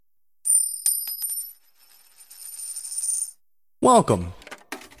Welcome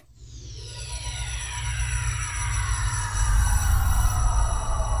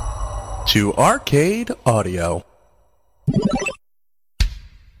to Arcade Audio.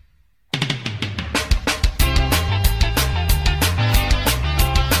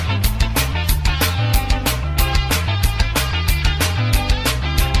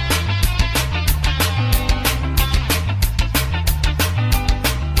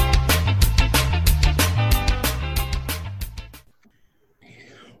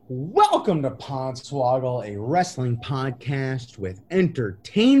 Welcome to Podswoggle, a wrestling podcast with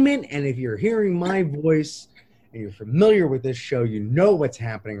entertainment. And if you're hearing my voice and you're familiar with this show, you know what's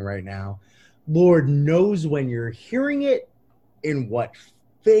happening right now. Lord knows when you're hearing it, in what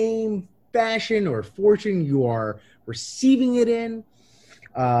fame, fashion, or fortune you are receiving it in,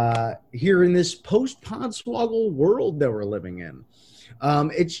 here in this post-Podswoggle world that we're living in.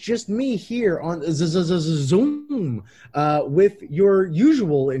 It's just me here on Zoom with your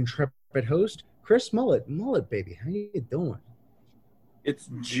usual intrepid host, Chris Mullet. Mullet, baby, how you doing? It's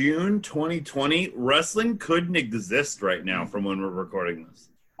June 2020. Wrestling couldn't exist right now from when we're recording this.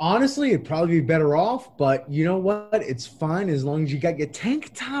 Honestly, it'd probably be better off, but you know what? It's fine as long as you got your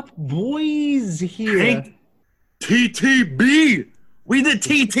tank top boys here. Tank TTB. We the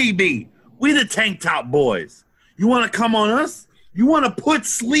TTB. We the tank top boys. You want to come on us? You want to put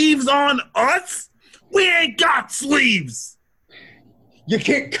sleeves on us? We ain't got sleeves. You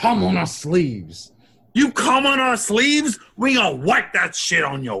can't come on our sleeves. You come on our sleeves, we gonna wipe that shit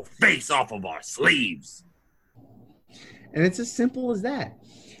on your face off of our sleeves. And it's as simple as that.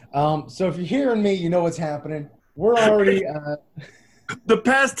 So if you're hearing me, you know what's happening. We're already the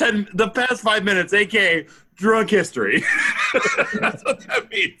past 5 minutes, aka drunk history. That's what that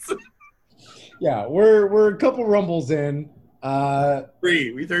means. Yeah, we're a couple rumbles in.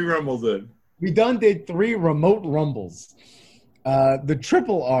 Three rumbles in. We done did 3 remote rumbles. The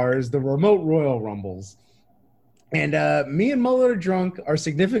triple R's, the remote Royal Rumbles. And me and Mullet are drunk. Our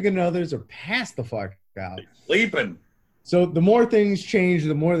significant others are passed the fuck out. Sleeping. So the more things change,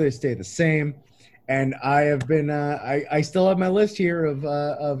 the more they stay the same. And I have been, I still have my list here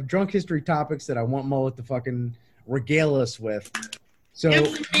of drunk history topics that I want Mullet to fucking regale us with. So, give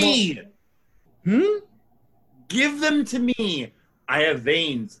them to me. Give them to me. I have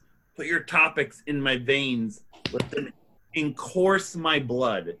veins. Put your topics in my veins. Let them encourse my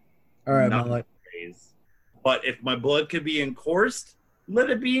blood. All right, Mullet. But if my blood could be encouraged, let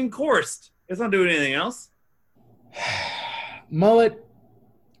it be encouraged. It's not doing anything else. Mullet,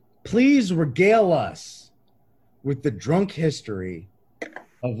 please regale us with the drunk history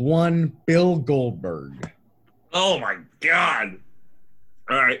of one Bill Goldberg. Oh my God.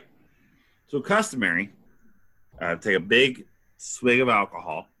 All right. So customary, take a big swig of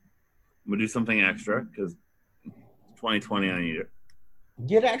alcohol. I'm going to do something extra because 2020, I need it.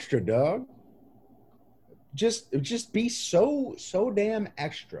 Get extra, dog. Just be so damn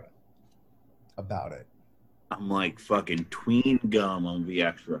extra about it. I'm like fucking tween gum on the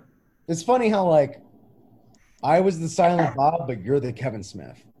extra. It's funny how, like, I was the Silent Bob, but you're the Kevin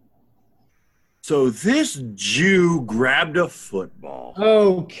Smith. So this Jew grabbed a football.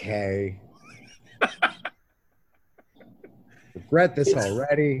 Okay. Regret this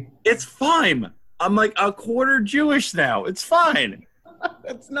already. It's fine. I'm like a quarter Jewish now. It's fine.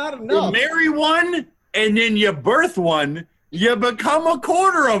 That's not enough. You marry one, and then you birth one, you become a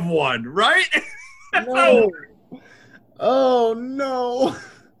quarter of one, right? No. Oh, no.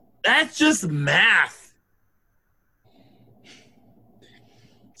 That's just math.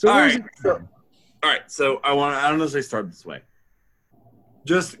 So all right. So I want to honestly start this way.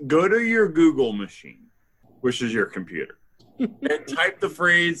 Just go to your Google machine, which is your computer, and type the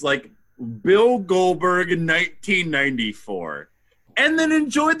phrase like Bill Goldberg in 1994, and then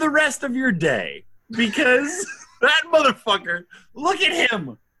enjoy the rest of your day because that motherfucker. Look at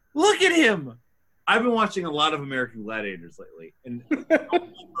him. Look at him. I've been watching a lot of American Gladiators lately, and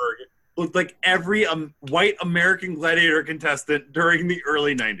Goldberg looked like every white American Gladiator contestant during the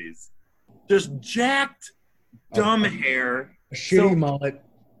early 90s. Just jacked, dumb hair. A shitty mullet.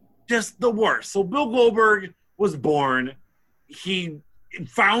 Just the worst. So Bill Goldberg was born. He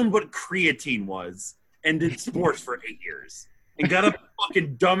found what creatine was and did sports for 8 years and got a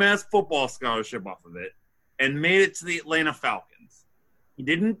fucking dumbass football scholarship off of it and made it to the Atlanta Falcons. He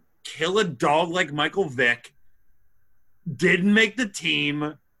didn't kill a dog like Michael Vick, didn't make the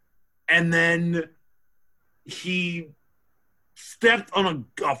team, and then he stepped on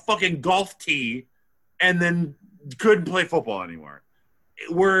a fucking golf tee and then couldn't play football anymore.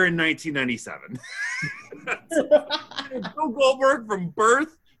 We're in 1997. Bill Goldberg from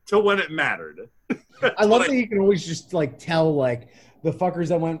birth to when it mattered. I love that you can always just like tell like the fuckers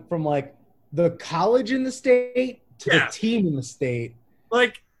that went from like the college in the state to the team in the state.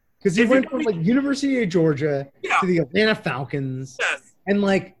 Like, because he went from like University of Georgia to the Atlanta Falcons. Yes. And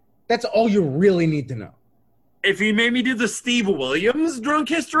like that's all you really need to know. If he made me do the Steve Williams drunk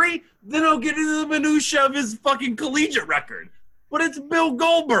history, then I'll get into the minutia of his fucking collegiate record. But it's Bill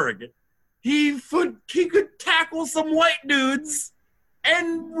Goldberg. He could tackle some white dudes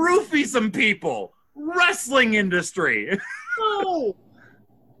and roofie some people. Wrestling industry. Oh.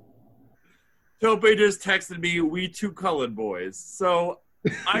 Tope just texted me, "We two colored boys." So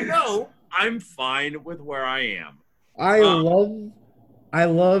I know I'm fine with where I am. I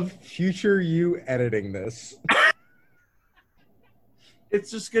love future you editing this.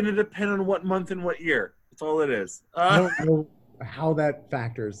 It's just going to depend on what month and what year. That's all it is. I don't know how that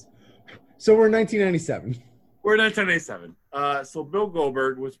factors. So we're in 1997. We're in 1997. So Bill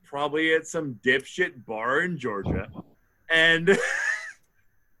Goldberg was probably at some dipshit bar in Georgia, and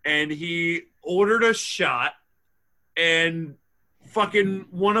he ordered a shot, and fucking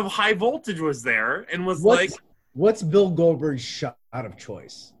one of High Voltage was there and was what's Bill Goldberg's shot of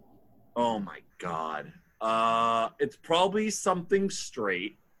choice? Oh my God. It's probably something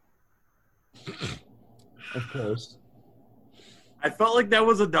straight. Of course. I felt like that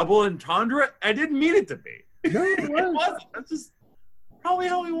was a double entendre. I didn't mean it to be. No, it wasn't. That's just probably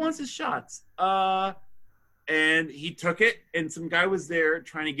how he wants his shots. And he took it, and some guy was there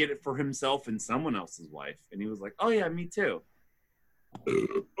trying to get it for himself and someone else's wife. And he was like, "Oh, yeah, me too."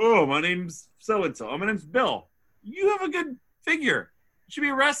 "Oh, my name's so-and-so. Oh, my name's Bill. You have a good figure. You should be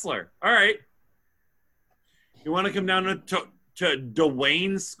a wrestler. All right. You want to come down to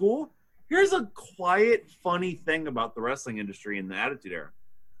Dwayne's school?" Here's a quiet, funny thing about the wrestling industry in the Attitude Era.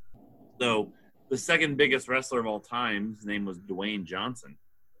 So the second biggest wrestler of all time, his name was Dwayne Johnson.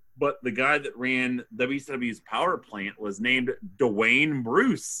 But the guy that ran WCW's power plant was named Dwayne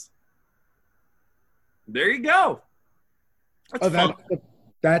Bruce. There you go.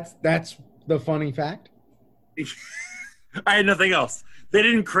 That's the funny fact. I had nothing else. They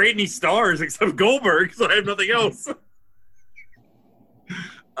didn't create any stars except Goldberg, so I have nothing else.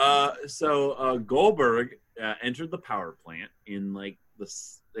 So Goldberg entered the power plant in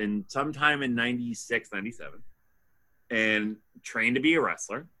sometime in 96, 97, and trained to be a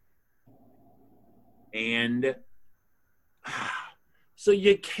wrestler. And so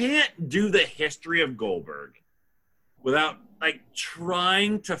you can't do the history of Goldberg without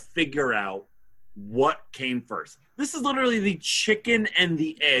trying to figure out what came first. This is literally the chicken and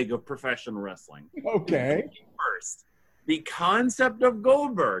the egg of professional wrestling. Okay. First, the concept of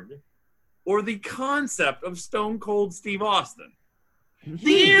Goldberg or the concept of Stone Cold Steve Austin?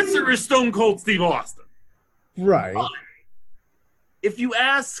 The answer is Stone Cold Steve Austin. Right. If you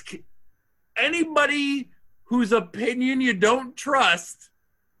ask anybody whose opinion you don't trust,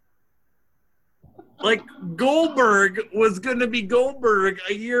 Goldberg was going to be Goldberg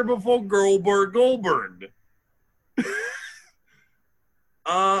a year before Goldberg.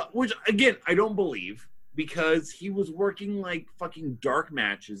 Which, again, I don't believe, because he was working fucking dark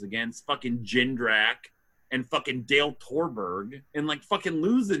matches against fucking Jindrak and fucking Dale Torberg and fucking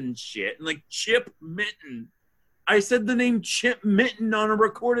losing shit and Chip Minton. I said the name Chip Minton on a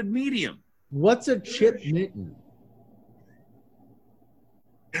recorded medium. What's a Chip Minton?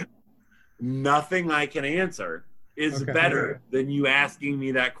 Nothing I can answer is better than you asking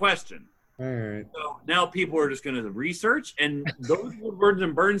me that question. All right. So now people are just going to research, and those Woodwards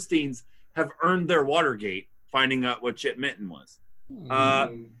and Bernsteins have earned their Watergate finding out what Chip Minton was.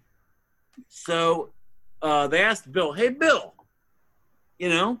 So they asked Bill, "Hey, Bill,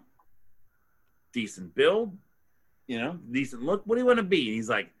 decent build, decent look. What do you want to be?" And he's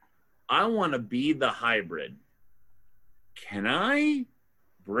like, "I want to be the hybrid. Can I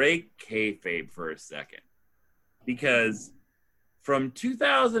break kayfabe for a second? Because from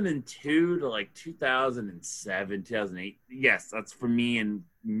 2002 to 2007, 2008, yes, that's for me in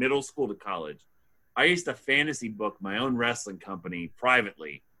middle school to college, I used to fantasy book my own wrestling company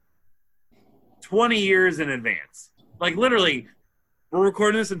privately 20 years in advance. Literally, we're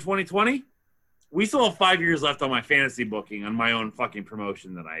recording this in 2020. We still have 5 years left on my fantasy booking on my own fucking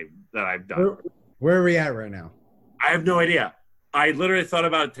promotion that I've done. Where are we at right now? I have no idea. I literally thought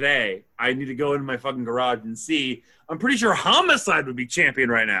about it today. I need to go into my fucking garage and see. I'm pretty sure Homicide would be champion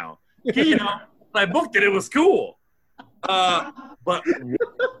right now. I booked it. It was cool. But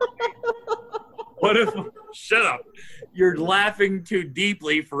what if? Shut up. You're laughing too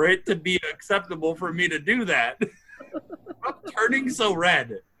deeply for it to be acceptable for me to do that. I'm turning so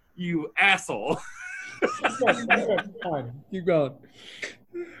red, you asshole. Fine. Keep going.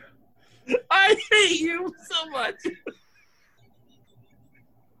 I you so much.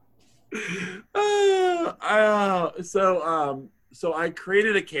 So I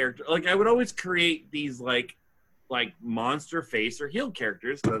created a character. Like I would always create these like monster face or heel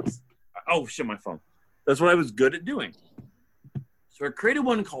characters. Oh shit, my phone. That's what I was good at doing. So I created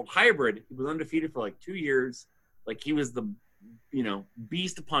one called Hybrid. He was undefeated for like 2 years. Like he was the,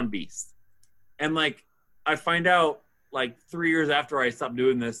 beast upon beast. And like I find out like 3 years after I stopped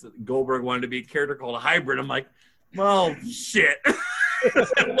doing this, that Goldberg wanted to be a character called Hybrid. I'm like, well, shit.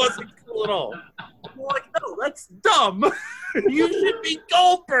 It wasn't cool at all. I'm like, no, that's dumb. You should be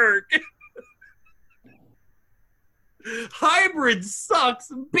Goldberg. Hybrid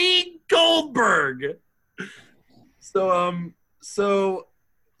sucks. Be Goldberg. So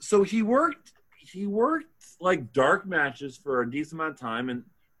he worked like dark matches for a decent amount of time, and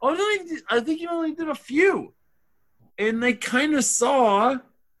I think he only did a few. And they kind of saw,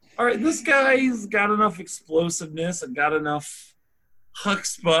 all right, this guy's got enough explosiveness and got enough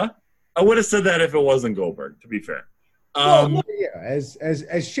chutzpah. I would have said that if it wasn't Goldberg, to be fair. As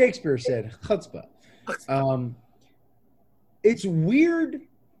Shakespeare said, chutzpah. It's weird,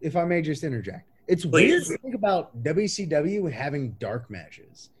 if I may just interject. It's weird to think about WCW having dark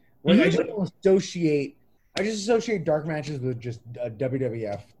matches. Like, I just associate dark matches with just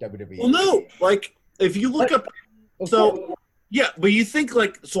WWF, WWE. Well, no, like if you look up, but you think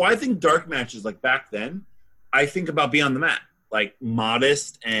I think dark matches like back then. I think about Beyond the Mat, like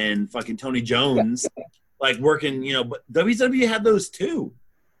Modest and fucking Tony Jones, like working. But WCW had those too.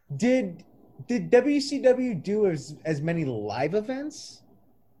 Did WCW do as many live events?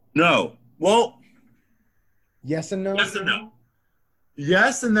 No. Well, yes and no. Yes and no.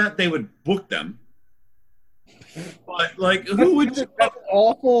 Yes, and that they would book them. But like, who would? That's an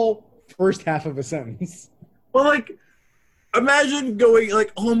awful first half of a sentence. Well, like, imagine going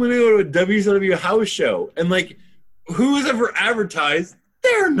like, oh, I'm gonna go to a WCW house show, and like, who's ever advertised?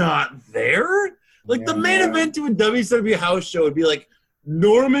 They're not there. Like the main event to a WCW house show would be like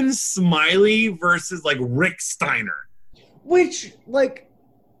Norman Smiley versus like Rick Steiner. Which, like,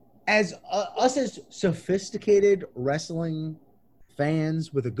 as us as sophisticated wrestling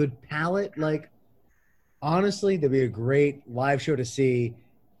fans with a good palate, like, honestly, that'd be a great live show to see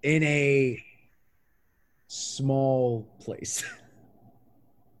in a small place.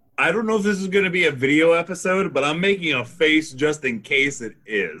 I don't know if this is going to be a video episode, but I'm making a face just in case it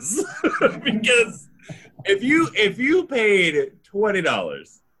is. Because if you paid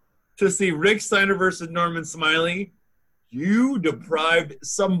 $20 to see Rick Steiner versus Norman Smiley, you deprived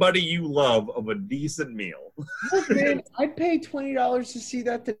somebody you love of a decent meal. Look, man, I'd pay $20 to see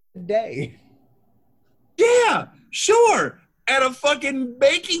that today. Yeah, sure. At a fucking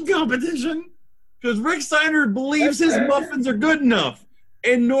baking competition. Because Rick Steiner believes his muffins are good enough.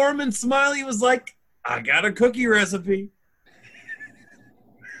 And Norman Smiley was like, I got a cookie recipe.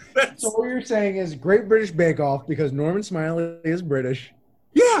 So what you're saying is Great British Bake Off because Norman Smiley is British.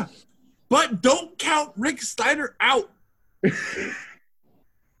 Yeah, but don't count Rick Steiner out.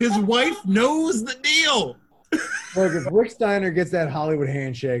 His wife knows the deal. Look, if Rick Steiner gets that Hollywood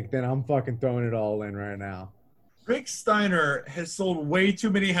handshake, then I'm fucking throwing it all in right now. Rick Steiner has sold way too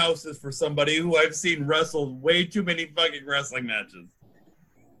many houses for somebody who I've seen wrestle way too many fucking wrestling matches.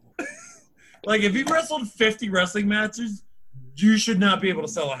 Like, if he wrestled 50 wrestling matches, you should not be able to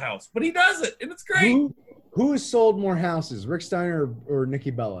sell a house. But he does it, and it's great. Who has sold more houses, Rick Steiner or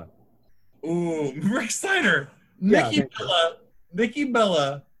Nikki Bella? Ooh, Rick Steiner. Yeah, Nikki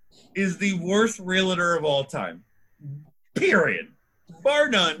Bella is the worst realtor of all time. Period. Bar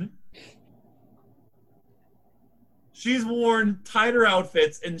none. She's worn tighter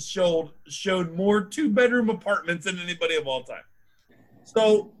outfits and showed more two-bedroom apartments than anybody of all time.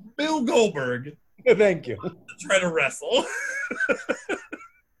 So, Bill Goldberg. Thank you. Try to wrestle.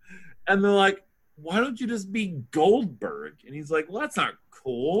 And they're like, why don't you just be Goldberg? And he's like, well, that's not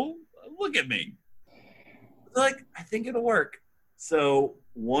cool. Look at me. They're like, I think it'll work. So,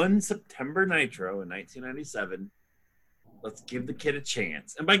 one September Nitro in 1997, let's give the kid a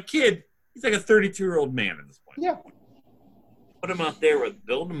chance. And by kid, he's like a 32-year-old man at this point. Yeah. Put him out there with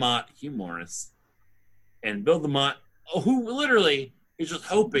Bill DeMott, Hugh Morris, and Bill DeMott, who literally is just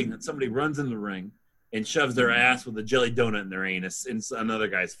hoping that somebody runs in the ring and shoves their ass with a jelly donut in their anus in another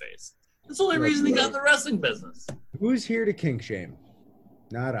guy's face. That's the only reason he got in the wrestling business. Who's here to kink shame?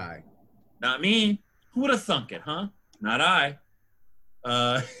 Not I. Not me. Who would have thunk it, huh? Not I.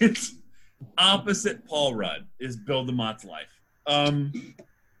 It's opposite Paul Rudd is Bill DeMott's life.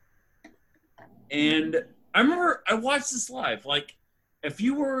 And I remember I watched this live. Like, if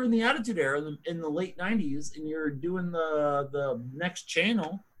you were in the Attitude Era in the late 90s and you're doing the next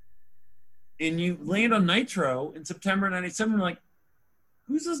channel and you land on Nitro in September '97. Like,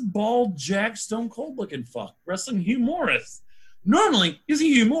 who's this bald, Jack, Stone Cold looking fuck wrestling Hugh Morris? Normally, you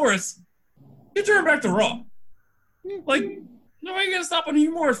see Hugh Morris, you turn back to Raw. Like, nobody gonna stop on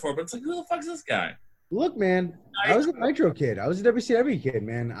Hugh Morris for, but it's like, who the fuck's this guy? Look, man, I was a Nitro kid. I was a WCW kid,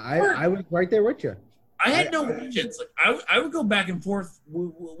 man. I was right there with you. I had no allegiance. Like, I would go back and forth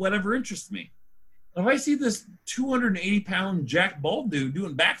with whatever interests me. If I see this 280-pound Jack Bald dude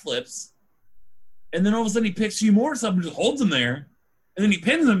doing backflips, and then all of a sudden he picks Hugh Morris up and just holds him there, and then he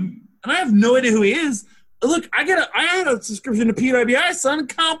pins him, and I have no idea who he is. Look, I had a subscription to PWI, son,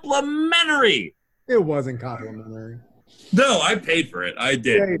 complimentary. It wasn't complimentary. No, I paid for it. I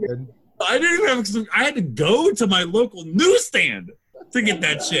did. Yeah, you did. I didn't even have. I had to go to my local newsstand to get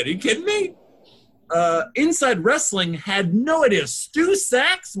that shit. Are you kidding me? Inside Wrestling had no idea Stu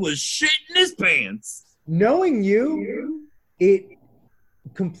Sachs was shitting his pants. Knowing you, it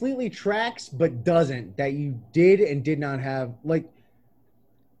completely tracks, but doesn't, that you did and did not have, like,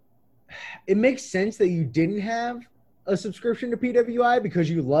 it makes sense that you didn't have a subscription to PWI because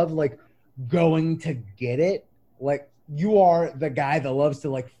you love, like, going to get it. Like, you are the guy that loves to,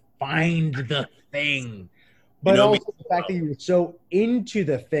 like, find the thing. But also the fact that you were so into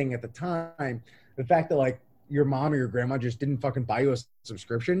the thing at the time, the fact that, like, your mom or your grandma just didn't fucking buy you a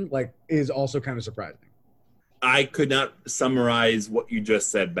subscription, like, is also kind of surprising. I could not summarize what you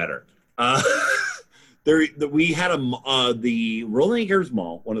just said better. We had the Rolling Acres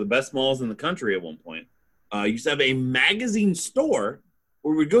Mall, one of the best malls in the country at one point, used to have a magazine store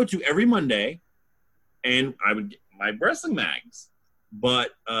where we'd go to every Monday, and I would get my wrestling mags. But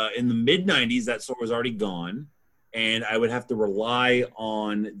in the mid-'90s, that store was already gone, and I would have to rely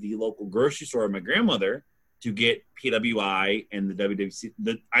on the local grocery store of my grandmother to get PWI and the WWC.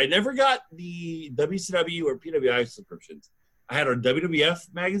 I never got the WCW or PWI subscriptions. I had a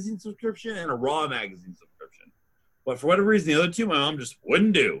WWF magazine subscription and a Raw magazine subscription. But for whatever reason, the other two, my mom just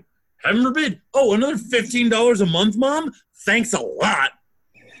wouldn't do. Heaven forbid. Oh, another $15 a month, Mom? Thanks a lot.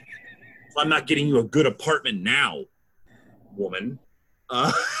 I'm not getting you a good apartment now, woman.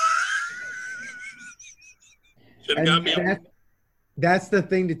 That's the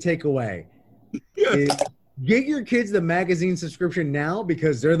thing to take away. Get your kids the magazine subscription now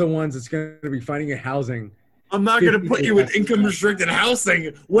because they're the ones that's going to be finding you housing. I'm not going to put you with income-restricted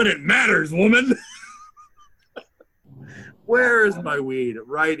housing when it matters, woman. Where is my weed?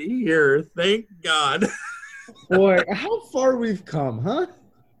 Right here. Thank God. Boy, how far we've come, huh?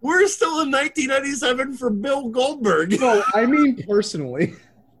 We're still in 1997 for Bill Goldberg. No, I mean personally.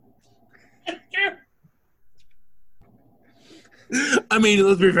 I mean,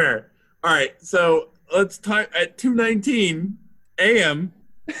 let's be fair. All right, so let's type at 2:19 a.m.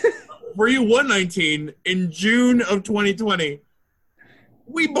 for you 1:19 in June of 2020.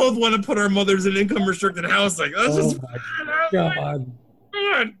 We both want to put our mothers in income restricted housing. That's just God.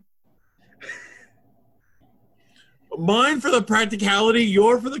 Mine for the practicality,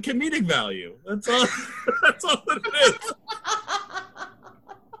 your for the comedic value. That's all. That's all that it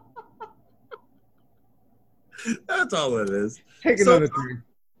is. That's all it is. Take another drink.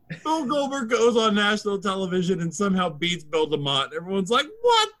 Bill Goldberg goes on national television and somehow beats Bill DeMott. Everyone's like,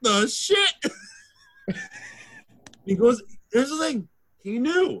 what the shit? He goes, here's the thing. He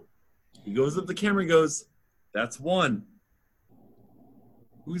knew. He goes up the camera and goes, that's one.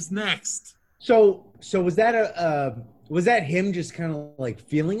 Who's next? So was that was that him just kind of like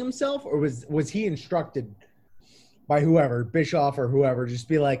feeling himself, or was he instructed by whoever, Bischoff or whoever, just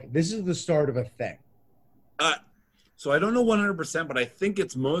be like, this is the start of a thing? So I don't know 100%, but I think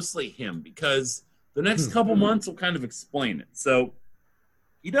it's mostly him because the next couple months will kind of explain it. So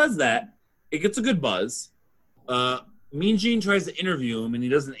he does that. It gets a good buzz. Mean Gene tries to interview him, and he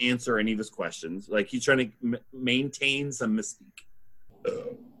doesn't answer any of his questions. Like, he's trying to maintain some mystique.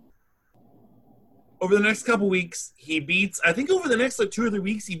 Over the next couple weeks, he beats, I think over the next, like, 2 or 3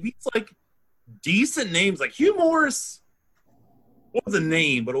 weeks, he beats, like, decent names. Like, Hugh Morris was a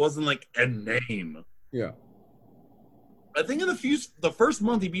name, but it wasn't, like, a name. Yeah. I think in the first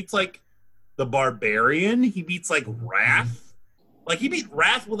month, he beats, like, the Barbarian. He beats, like, Wrath. Like, he beat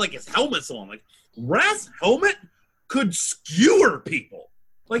Wrath with, like, his helmet on. Like, Wrath's helmet could skewer people.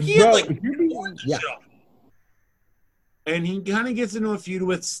 Like, he had, like, yeah. And he kind of gets into a feud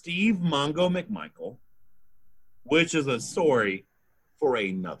with Steve Mongo McMichael, which is a story for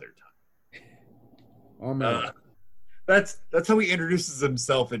another time. Oh, man. That's how he introduces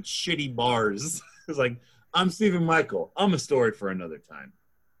himself at shitty bars. It's like, I'm Stephen Michael. I'm a story for another time.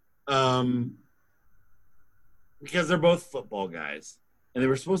 Because they're both football guys. And they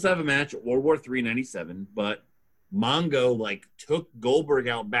were supposed to have a match at World War III '97, but Mongo like took Goldberg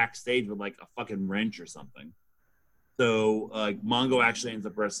out backstage with like a fucking wrench or something. So Mongo actually ends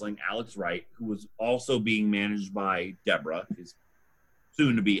up wrestling Alex Wright, who was also being managed by Deborah, his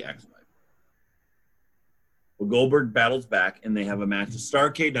soon-to-be ex-wife. Well, Goldberg battles back, and they have a match at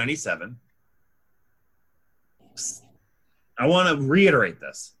Starrcade 97. I want to reiterate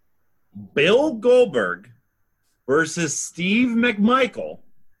this. Bill Goldberg versus Steve McMichael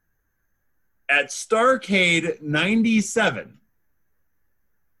at Starrcade 97.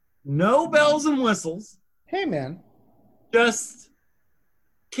 No bells and whistles. Hey, man. Just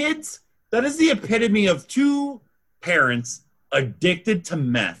kids. That is the epitome of two parents addicted to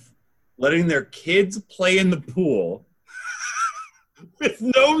meth, letting their kids play in the pool with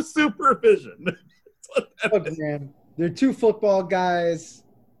no supervision. Look, man, they're two football guys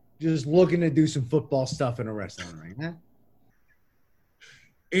just looking to do some football stuff in a wrestling ring, huh?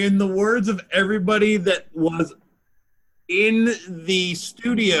 In the words of everybody that was in the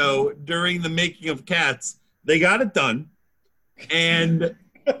studio during the making of Cats, they got it done. And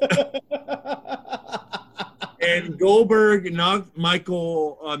Goldberg knocked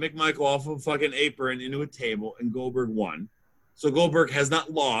McMichael off of a fucking apron into a table, and Goldberg won. So Goldberg has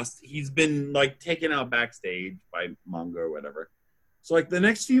not lost. He's been like taken out backstage by Mongo or whatever. So like the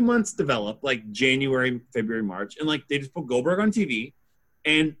next few months develop, like January, February, March, and like they just put Goldberg on TV,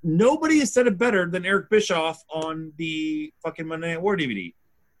 and nobody has said it better than Eric Bischoff on the fucking Monday Night War DVD.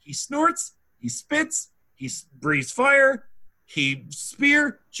 He snorts, he spits, he breathes fire. He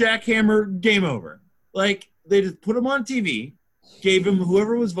spear, jackhammer, game over. Like, they just put him on TV, gave him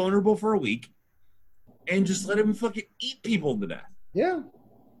whoever was vulnerable for a week, and just let him fucking eat people to death. Yeah.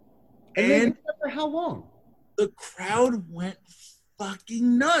 And they did that for how long? The crowd went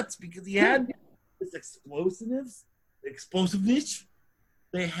fucking nuts because he had this explosiveness. They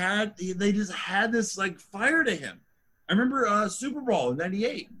just had this, like, fire to him. I remember Super Bowl in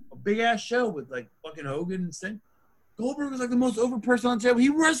 98, a big-ass show with, like, fucking Hogan and Sting. Goldberg was like the most over person on the table. He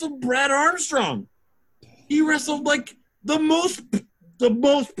wrestled Brad Armstrong. He wrestled like the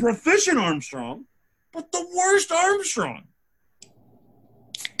most proficient Armstrong, but the worst Armstrong.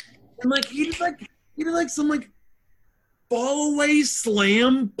 And like he did some like fall away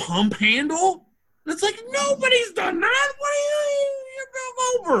slam pump handle. And it's like nobody's done that. You're Bill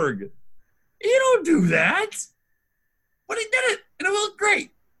Goldberg. You don't do that. But he did it, and it looked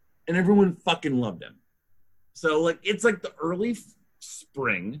great, and everyone fucking loved him. So, like, it's like the early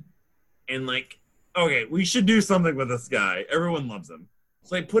spring, and, like, okay, we should do something with this guy. Everyone loves him.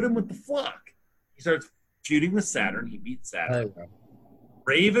 So I put him with the Flock. He starts feuding with Saturn. He beats Saturn.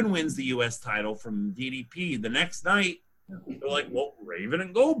 Raven wins the U.S. title from DDP. The next night, they're like, well, Raven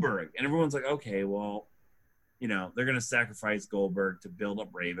and Goldberg. And everyone's like, okay, well, you know, they're going to sacrifice Goldberg to build up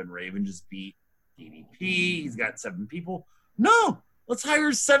Raven. Raven just beat DDP. He's got 7 people. No, let's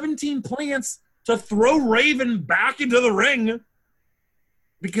hire 17 plants to throw Raven back into the ring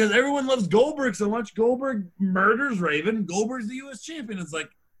because everyone loves Goldberg so much. Goldberg murders Raven. Goldberg's the U.S. champion. It's like,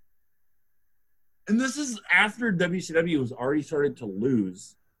 and this is after WCW was already started to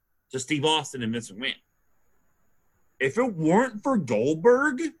lose to Steve Austin and Vince McMahon. If it weren't for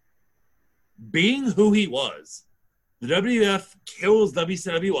Goldberg being who he was, the WWF kills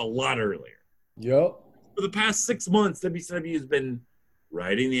WCW a lot earlier. Yep. For the past 6 months, WCW has been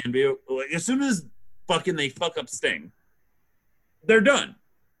riding the NBA. Like, as soon as they fuck up Sting, they're done.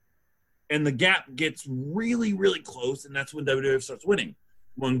 And the gap gets really, really close, and that's when WWF starts winning.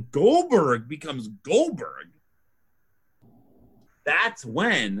 When Goldberg becomes Goldberg, that's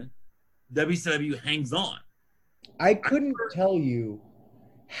when WCW hangs on. I couldn't tell you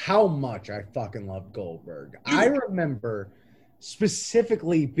how much I fucking love Goldberg. I remember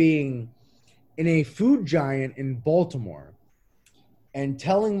specifically being in a food giant in Baltimore and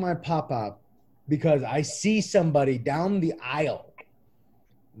telling my pop-up because I see somebody down the aisle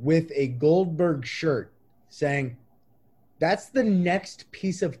with a Goldberg shirt saying, that's the next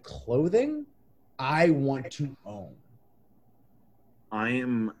piece of clothing I want to own. I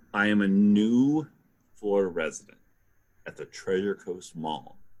am a new Florida resident at the Treasure Coast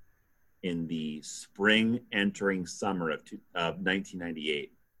Mall in the spring entering summer of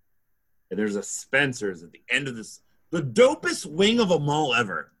 1998. And there's a Spencer's at the end of this, the dopest wing of a mall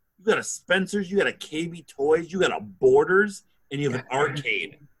ever. You got a Spencer's, you got a KB Toys, you got a Borders, and you have an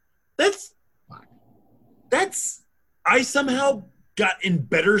arcade. That's I somehow got in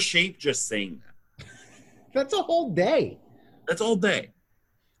better shape just saying that. That's a whole day. That's all day.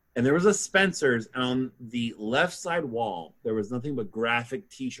 And there was a Spencer's, and on the left side wall, there was nothing but graphic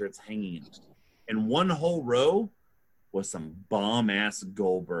T-shirts hanging in it. And one whole row was some bomb-ass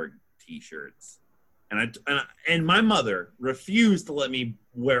Goldberg T-shirts. And my mother refused to let me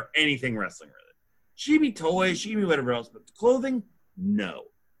wear anything wrestling related. She'd be toys, she'd be whatever else, but clothing, no.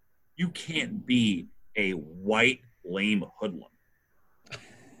 You can't be a white lame hoodlum.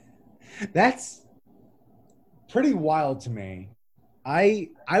 That's pretty wild to me. I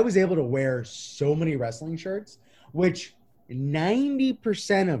was able to wear so many wrestling shirts, which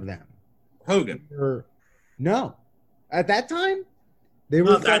 90% of them Hogan. were no. At that time, they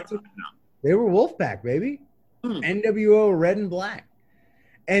were No, that's no. they were Wolfpack, baby. Hmm. NWO Red and Black.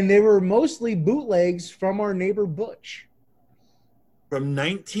 And they were mostly bootlegs from our neighbor Butch. From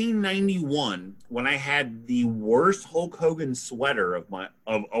 1991, when I had the worst Hulk Hogan sweater of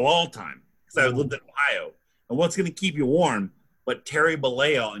all time, because I lived in Ohio. And what's going to keep you warm but Terry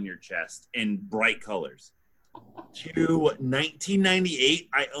Bollea on your chest in bright colors? To 1998,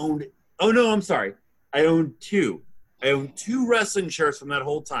 I owned two. I owned two wrestling shirts from that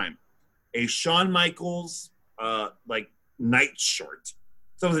whole time. A Shawn Michaels night shirt.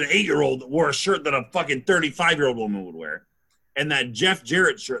 So I was an 8-year-old that wore a shirt that a fucking 35-year-old woman would wear. And that Jeff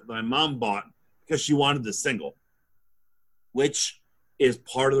Jarrett shirt that my mom bought because she wanted the single, which is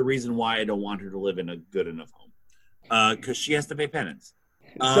part of the reason why I don't want her to live in a good enough home, because she has to pay penance.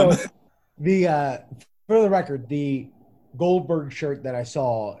 So for the record, the Goldberg shirt that I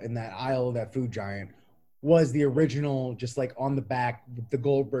saw in that aisle of that food giant was the original, just like on the back with the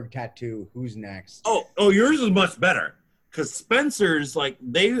Goldberg tattoo. Who's next? Oh, yours is much better because Spencer's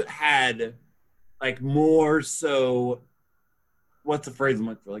they had more so. What's the phrase I'm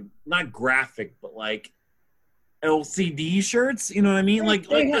looking for? Not graphic, but LCD shirts. You know what I mean? Like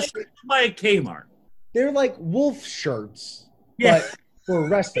a shirt by a Kmart. They're like wolf shirts, Yeah. but for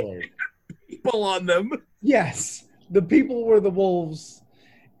wrestlers. People on them. Yes, the people were the wolves,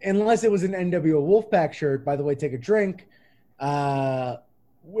 unless it was an NWO Wolfpack shirt. By the way, take a drink.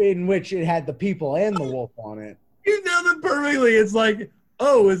 In which it had the people and the wolf on it. You know them perfectly. It's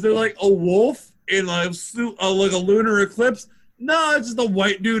is there a wolf in a lunar eclipse? No, it's just a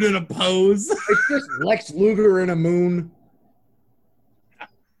white dude in a pose. It's just Lex Luger in a moon.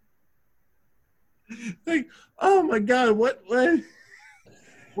 Oh my god, what can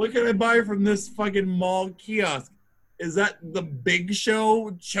I buy from this fucking mall kiosk? Is that the Big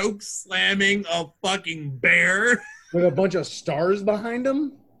Show choke slamming a fucking bear? With a bunch of stars behind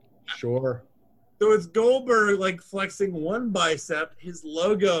him? Sure. So it's Goldberg flexing one bicep. His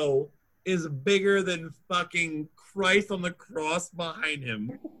logo is bigger than fucking Christ on the cross behind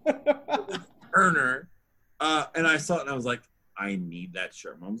him. Turner. And I saw it and I was like, I need that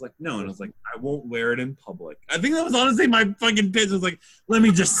shirt. Mom was like, no. And I was like, I won't wear it in public. I think that was honestly my fucking pitch. I was like, let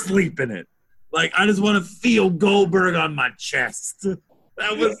me just sleep in it. I just want to feel Goldberg on my chest.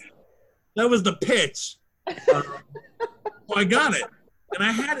 That was the pitch. So I got it. And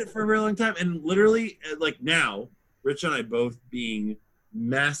I had it for a very long time. And literally, now, Rich and I both being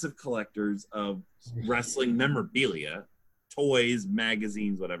massive collectors of wrestling memorabilia, toys,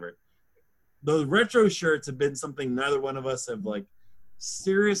 magazines, whatever. Those retro shirts have been something neither one of us have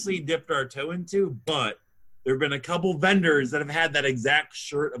seriously dipped our toe into, but there have been a couple vendors that have had that exact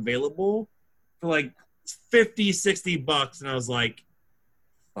shirt available for $50, $60, and I was like,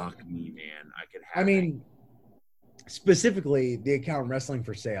 fuck me, man. I could have specifically the account Wrestling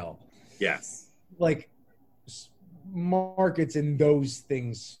for Sale. Yes. Markets in those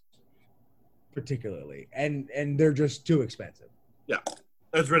things particularly, and they're just too expensive. Yeah,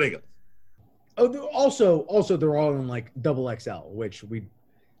 that's ridiculous. Oh, also they're all in double XL, which we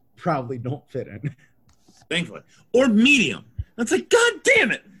probably don't fit in. Thankfully, or medium. That's god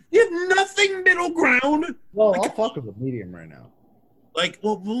damn it! You have nothing middle ground. Well, I'll fuck with a medium right now.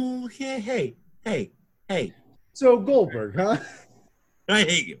 Hey. So Goldberg, huh? I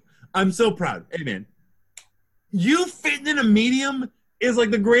hate you. I'm so proud. Hey, man. You fitting in a medium is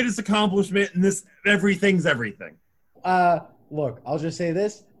the greatest accomplishment in this everything's everything. Look, I'll just say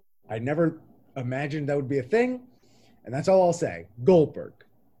this. I never imagined that would be a thing, and that's all I'll say. Goldberg.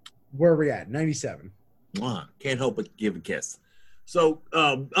 Where are we at? 97. Can't help but give a kiss. So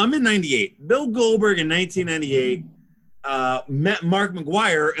I'm in 98. Bill Goldberg in 1998 met Mark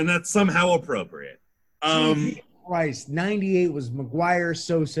McGuire, and that's somehow appropriate. Christ, 98 was McGuire,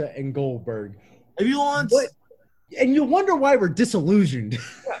 Sosa, and Goldberg. Have you watched? And you wonder why we're disillusioned.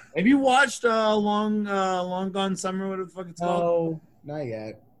 Have you watched Long Gone Summer? What the fuck it's called? No, not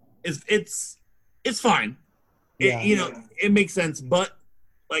yet. It's fine. Yeah. It makes sense. But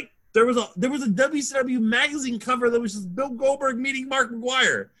there was a WCW magazine cover that was just Bill Goldberg meeting Mark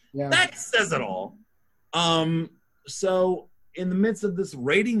McGuire. Yeah. That says it all. So in the midst of this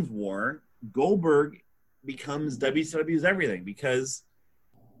ratings war, Goldberg becomes WCW's everything because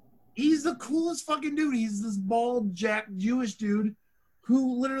He's the coolest fucking dude. He's this bald, jacked Jewish dude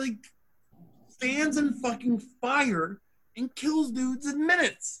who literally stands in fucking fire and kills dudes in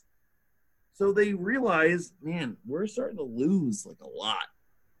minutes. So they realize, man, we're starting to lose like a lot.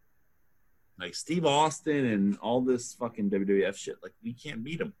 Like Steve Austin and all this fucking WWF shit. Like, we can't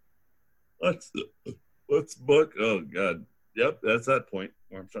beat him. Let's book. Oh, God. Yep, that's that point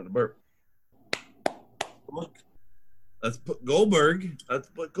where I'm trying to burp. Look. Let's put Goldberg. Let's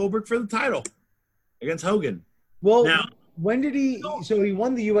put Goldberg for the title against Hogan. Well, now, when did he? So he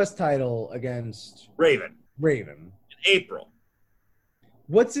won the U.S. title against Raven in April.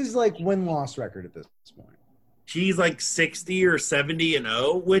 What's his like win-loss record at this point? He's like 60 or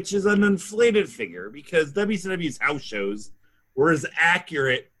 70-0, which is an inflated figure because WCW's house shows were as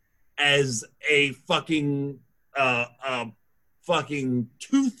accurate as a fucking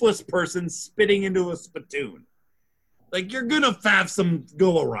toothless person spitting into a spittoon. Like, you're going to have some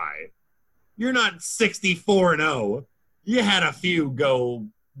go awry. You're not 64-0. You had a few go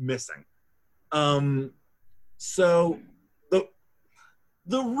missing. So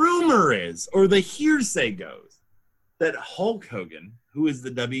the rumor is, or the hearsay goes, that Hulk Hogan, who is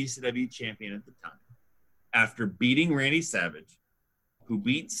the WCW champion at the time, after beating Randy Savage, who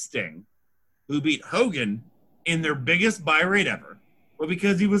beat Sting, who beat Hogan in their biggest buy rate ever, but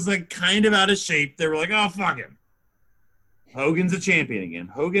because he was like kind of out of shape, they were like, oh, fuck him. Hogan's a champion again.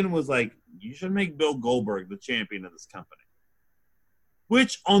 Hogan was like, you should make Bill Goldberg the champion of this company.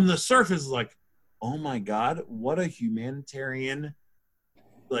 Which on the surface is like, oh my God, what a humanitarian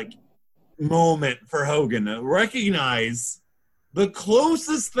like moment for Hogan to recognize the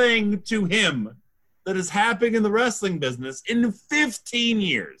closest thing to him that is happening in the wrestling business in 15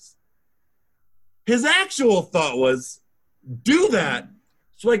 years. His actual thought was, do that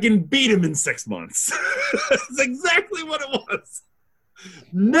so I can beat him in 6 months. That's exactly what it was.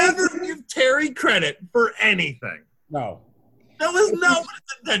 Never give Terry credit for anything. No. That was not what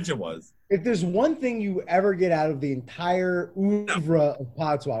his intention was. If there's one thing you ever get out of the entire oeuvre of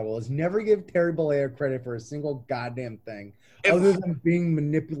Podswoggle is never give Terry Bollea credit for a single goddamn thing other than being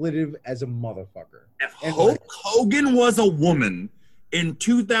manipulative as a motherfucker. If Hulk Hogan was a woman in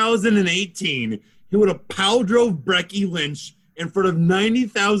 2018, he would have power drove Becky Lynch in front of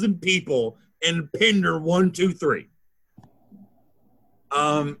 90,000 people and pinned her 1, 2, 3.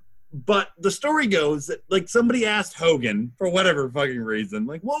 But the story goes that, like, somebody asked Hogan, for whatever fucking reason,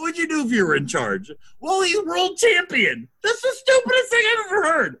 like, what would you do if you were in charge? Well, he's world champion. That's the stupidest thing I've ever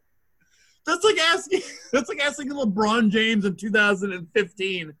heard. That's like asking LeBron James in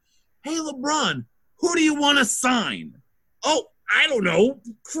 2015, hey, LeBron, who do you want to sign? Oh, I don't know,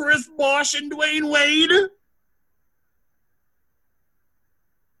 Chris Bosh and Dwayne Wade?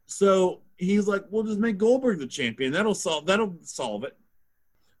 So he's like, we'll just make Goldberg the champion. That'll solve it.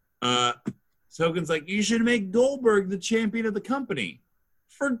 So Hogan's like, you should make Goldberg the champion of the company.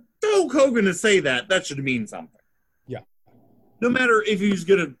 For Hulk Hogan to say that should mean something. Yeah. No matter if he's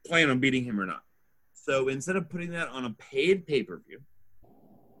going to plan on beating him or not. So instead of putting that on a paid pay-per-view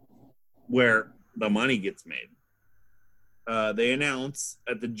where the money gets made, they announce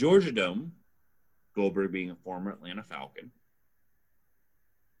at the Georgia Dome, Goldberg being a former Atlanta Falcon,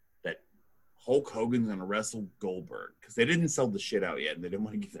 that Hulk Hogan's going to wrestle Goldberg because they didn't sell the shit out yet and they didn't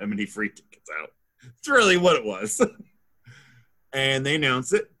want to give them any free tickets out. It's really what it was. And they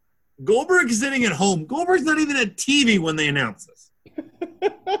announce it. Goldberg's sitting at home. Goldberg's not even at TV when they announce this.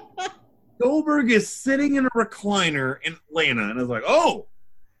 Goldberg is sitting in a recliner in Atlanta and is like, oh,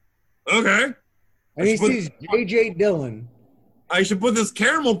 okay. And he sees J.J. Dillon. I should put this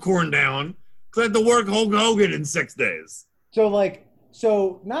caramel corn down because I have to work Hulk Hogan in 6 days.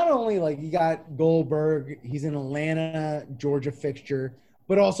 So not only like you got Goldberg, he's an Atlanta, Georgia fixture,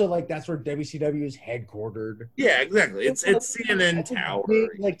 but also like that's where WCW is headquartered. Yeah, exactly. It's CNN Tower. Big,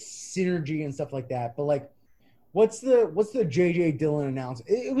 like synergy and stuff like that. But like, what's the J.J. Dillon announcement?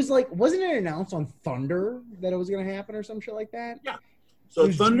 It was like, wasn't it announced on Thunder that it was going to happen or some shit like that? Yeah. So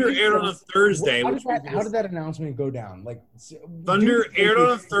Thunder aired on a Thursday. How did that announcement go down? Like, Thunder aired on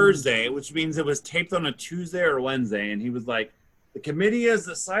a Thursday, which means it was taped on a Tuesday or Wednesday, and he was like, the committee has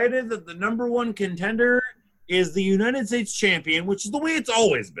decided that the number one contender is the United States champion, which is the way it's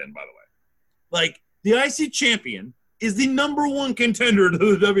always been, by the way. Like, the IC champion is the number one contender to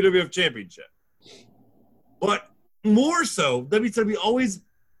the WWF championship. But more so, WWE always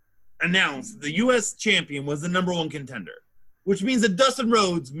announced the U.S. champion was the number one contender, which means that Dustin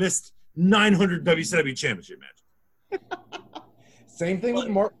Rhodes missed 900 WCW championship matches. Same thing with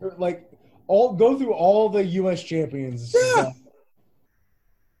Mark. Like, go through all the U.S. champions. Yeah.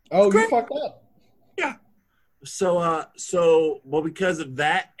 Oh, you fucked up. Yeah. Well, because of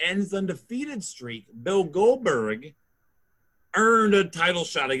that ends undefeated streak, Bill Goldberg earned a title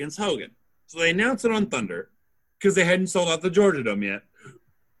shot against Hogan. So they announced it on Thunder because they hadn't sold out the Georgia Dome yet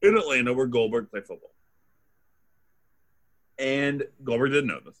in Atlanta where Goldberg played football. And Goldberg didn't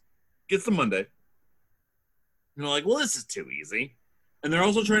know this. Gets to Monday. And they're like, well, this is too easy. And they're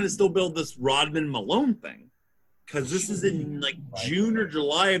also trying to still build this Rodman Malone thing because this is in like June or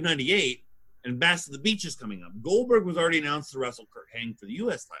July of 98 and Bash at the Beach is coming up. Goldberg was already announced to wrestle Kurt Hennig for the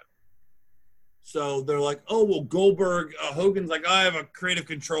U.S. title. So they're like, oh, well, Goldberg, Hogan's like, I have a creative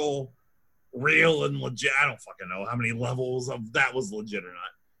control, real and legit. I don't fucking know how many levels of that was legit or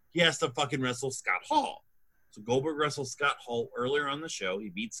not. He has to fucking wrestle Scott Hall. So Goldberg wrestles Scott Hall earlier on the show. He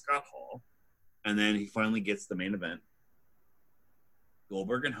beats Scott Hall. And then he finally gets the main event.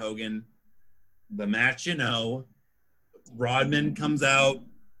 Goldberg and Hogan. The match, Rodman comes out.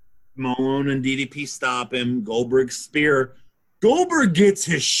 Malone and DDP stop him. Goldberg spear. Goldberg gets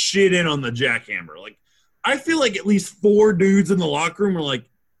his shit in on the jackhammer. Like, I feel like at least 4 dudes in the locker room are like,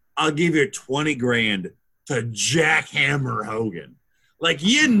 I'll give you 20 grand to jackhammer Hogan. Like,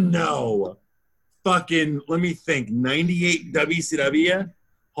 fucking, let me think, 98 WCW?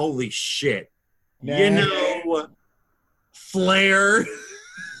 Holy shit. Nah. Flair.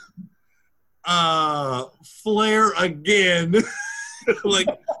 Flair again. Like,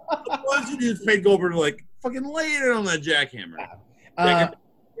 once you just paid Goldberg, like, fucking lay it on that jackhammer.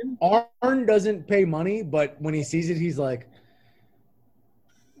 Arn doesn't pay money, but when he sees it, he's like,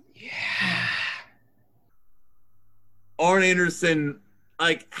 yeah. Arn Anderson,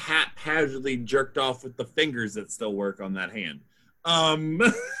 like, haphazardly jerked off with the fingers that still work on that hand.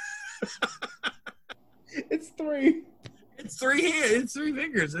 It's 3. It's 3 hands. It's 3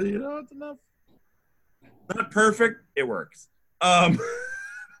 fingers. It's enough. Not perfect. It works.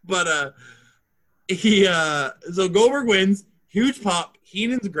 But so Goldberg wins. Huge pop.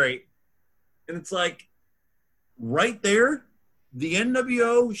 Heenan's great. And it's like, right there, the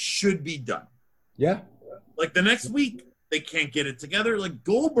NWO should be done. Yeah. Like, the next week, they can't get it together. Like,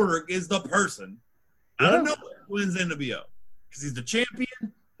 Goldberg is the person. I don't know who wins NWO. Because he's the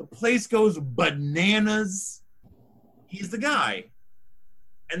champion. The place goes bananas. He's the guy.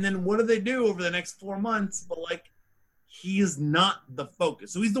 And then what do they do over the next 4 months? But, like, he is not the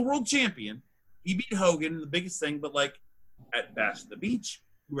focus. So he's the world champion. He beat Hogan, the biggest thing. But, like, at Bash at the Beach,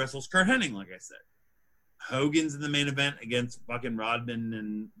 he wrestles Kurt Hennig, like I said. Hogan's in the main event against fucking Rodman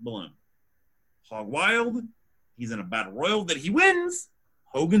and Malone. Hog Wild, he's in a battle royal that he wins.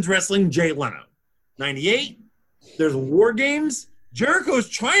 Hogan's wrestling Jay Leno. 98, there's War Games. Jericho's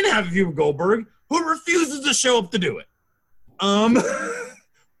trying to have a feud with Goldberg, who refuses to show up to do it.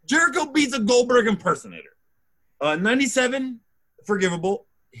 Jericho beats a Goldberg impersonator. 97, forgivable.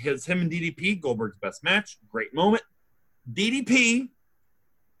 It's him and DDP, Goldberg's best match. Great moment. DDP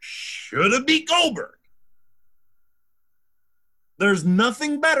should have beat Goldberg. There's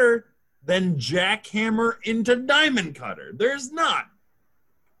nothing better than jackhammer into diamond cutter. There's not.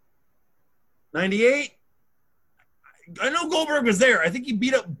 98, I know Goldberg was there. I think he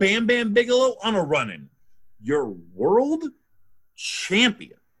beat up Bam Bam Bigelow on a run-in. Your world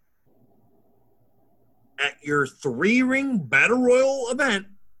champion at your 3-ring battle royal event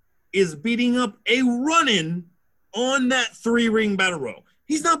is beating up a run-in on that 3-ring battle royal.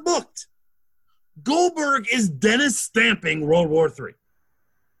 He's not booked. Goldberg is Dennis stamping World War III.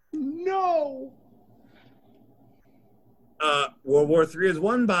 No. World War III is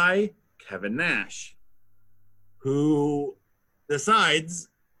won by Kevin Nash, who decides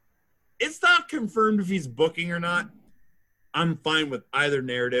it's not confirmed if he's booking or not. I'm fine with either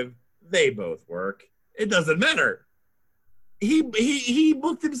narrative. They both work. It doesn't matter. He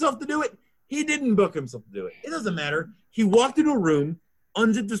booked himself to do it. He didn't book himself to do it. It doesn't matter. He walked into a room,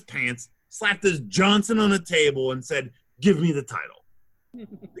 unzipped his pants, slapped his Johnson on a table, and said, "Give me the title."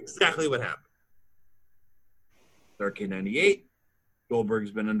 Exactly what happened. Starrcade 98.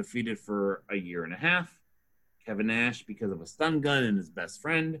 Goldberg's been undefeated for a year and a half. Kevin Nash, because of a stun gun and his best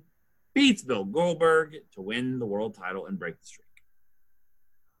friend, beats Bill Goldberg to win the world title and break the streak.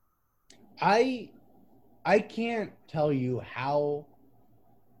 I can't tell you how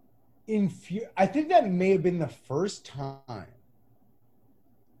I think that may have been the first time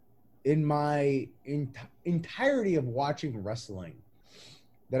in my entirety of watching wrestling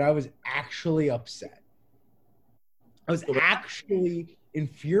that I was actually upset. I was actually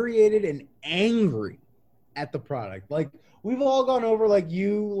infuriated and angry at the product. Like, we've all gone over, like,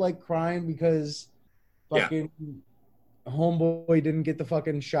 you, like, crying because fucking Homeboy didn't get the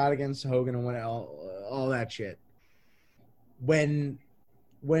fucking shot against Hogan and all that shit. When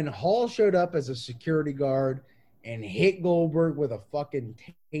Hall showed up as a security guard and hit Goldberg with a fucking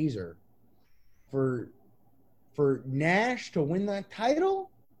taser for Nash to win that title.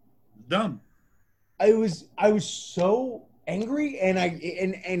 Dumb. I was so angry, and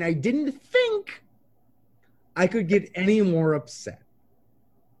I didn't think I could get any more upset.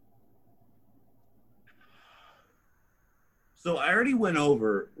 So I already went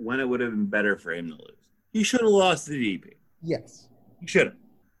over when it would have been better for him to lose. He should have lost to DDP. Yes. He should have.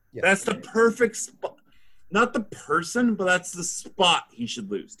 Yes. That's the perfect spot. Not the person, but that's the spot he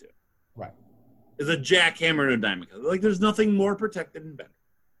should lose to. Right. Is a jackhammer and a diamond cutter. Like, there's nothing more protected and better.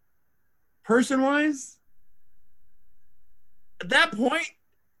 Person-wise, at that point,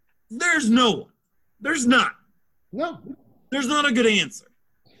 there's no one. There's not. No. There's not a good answer.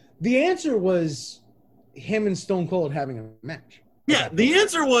 The answer was him and Stone Cold having a match. Yeah, the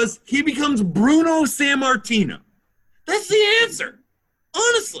answer was he becomes Bruno Sammartino. That's the answer.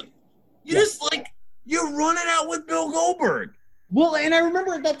 Honestly. You just, like, you run it out with Bill Goldberg. Well, and I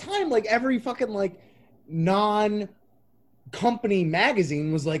remember at that time, like, every fucking, like, non-company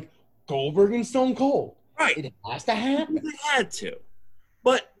magazine was like, Goldberg and Stone Cold. Right. It has to happen. They had to.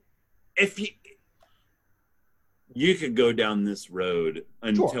 But if you could go down this road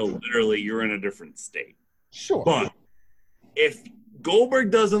until literally you're in a different state. Sure. But if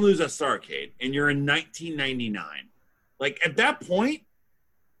Goldberg doesn't lose a Starrcade and you're in 1999, like, at that point,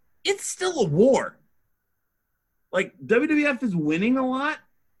 it's still a war. Like, WWF is winning a lot,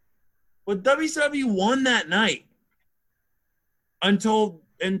 but WCW won that night until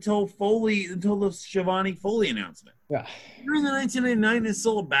the Shivani Foley announcement. Yeah. During the 1999 is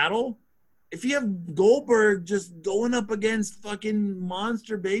still a battle. If you have Goldberg just going up against fucking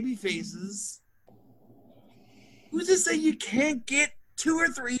monster baby faces, who's to say you can't get 2 or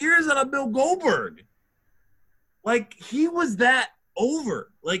 3 years out of Bill Goldberg? Like, he was that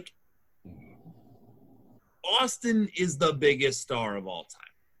over. Like, Austin is the biggest star of all time.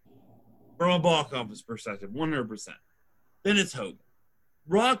 From a box office perspective, 100%. Then it's Hogan.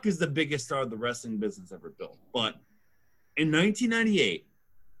 Rock is the biggest star the wrestling business ever built. But in 1998,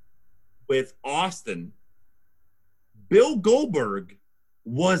 with Austin, Bill Goldberg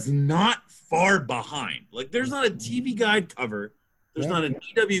was not far behind. Like, there's not a TV Guide cover. There's not an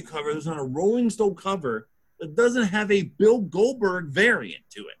EW cover. There's not a Rolling Stone cover that doesn't have a Bill Goldberg variant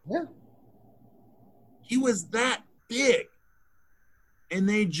to it. Yeah. He was that big. And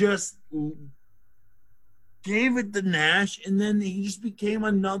they just gave it to Nash, and then he just became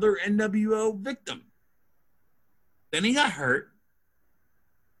another NWO victim. Then he got hurt.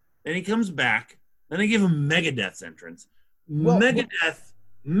 Then he comes back. Then they give him Megadeth's entrance.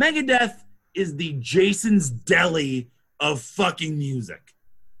 Megadeth is the Jason's Deli of fucking music.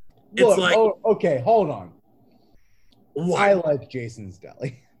 Look, okay, hold on. What? I like Jason's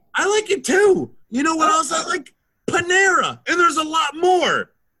Deli. I like it too. You know what else I like? Panera. And there's a lot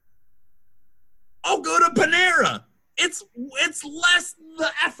more. I'll go to Panera. It's less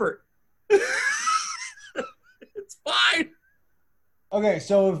the effort. It's fine. Okay,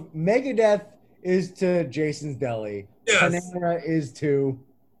 so if Megadeth is to Jason's Deli, Yes. Panera is to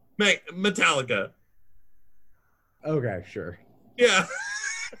Metallica. Okay, sure. Yeah.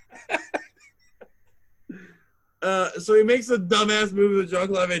 So he makes a dumbass move with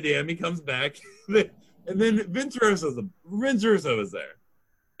Jean-Claude Van Damme. He comes back. And then Vince Russo is there.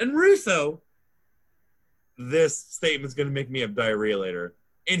 And Russo, this statement's going to make me have diarrhea later,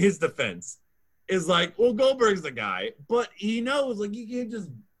 in his defense, is like, well, Goldberg's the guy, but he knows, like, you can't just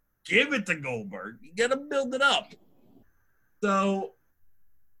give it to Goldberg. You got to build it up. So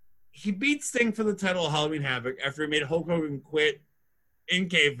he beat Sting for the title of Halloween Havoc after he made Hulk Hogan quit in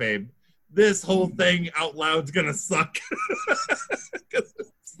kayfabe. This whole thing out loud's going to suck.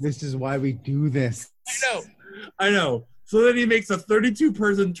 This is why we do this. I know. So then he makes a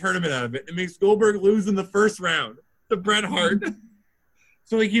 32-person tournament out of it and makes Goldberg lose in the first round to Bret Hart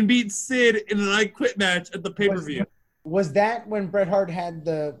so he can beat Sid in an I Quit match at the pay-per-view. Was that when Bret Hart had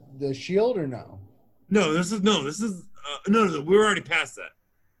the shield or no? No, this is no, we were already past that.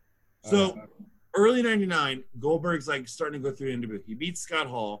 So early 99, Goldberg's like starting to go through the interview. He beats Scott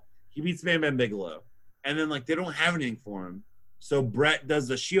Hall. He beats Bam Bam Bigelow. And then, like, they don't have anything for him. So Bret does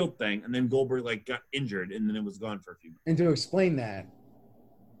the shield thing, and then Goldberg, like, got injured, and then it was gone for a few months. And to explain that,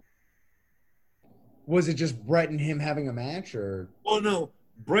 was it just Bret and him having a match, or? Well, no.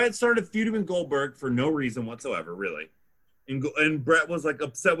 Bret started feuding with Goldberg for no reason whatsoever, really. And Bret was, like,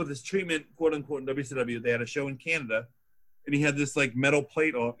 upset with his treatment, quote-unquote, in WCW. They had a show in Canada, and he had this, like, metal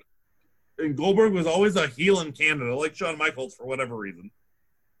plate on. And Goldberg was always a heel in Canada, like Shawn Michaels, for whatever reason.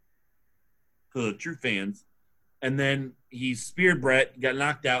 To the true fans. And then he speared Bret, got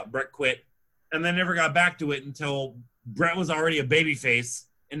knocked out. Bret quit. and then never got back to it until Brett was already a babyface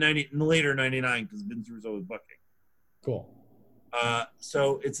in later 99 because Vince Russo was booking. Cool.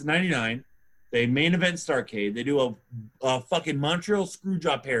 So it's 99. They main event Starrcade. They do a fucking Montreal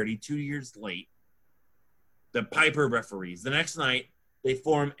Screwjob parody 2 years late. The Piper referees. The next night, they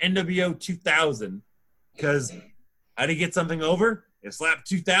form NWO 2000 because how to get something over? They slap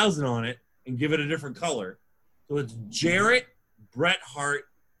 2000 on it and give it a different color. So it's Jarrett, Bret Hart,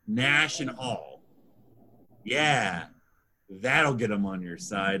 Nash, and Hall. Yeah, that'll get them on your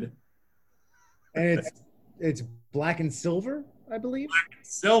side. And it's black and silver, I believe. Black and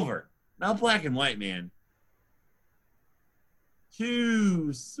silver, not black and white, man.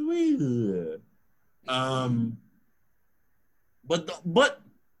 Too sweet. But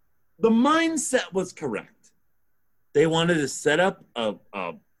the mindset was correct. They wanted to set up a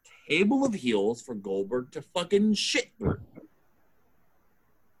table of heels for Goldberg to fucking shit through.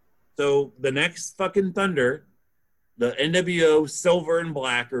 So the next fucking Thunder, the NWO Silver and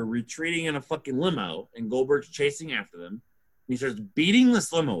Black are retreating in a fucking limo, and Goldberg's chasing after them. He starts beating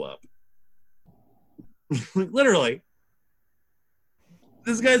this limo up. Literally.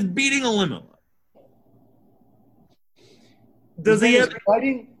 This guy's beating a limo up. Does he have...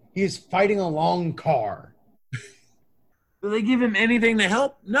 He's fighting a long car. Do they give him anything to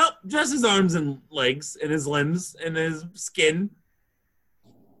help? Nope. Just his arms and legs and his limbs and his skin.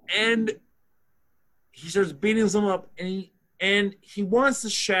 And he starts beating someone up, and he wants to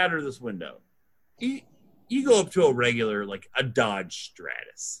shatter this window. You go up to a regular, like a Dodge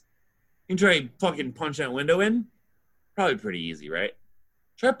Stratus. You can try to fucking punch that window in. Probably pretty easy, right?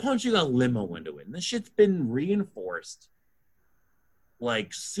 Try punching a limo window in. This shit's been reinforced.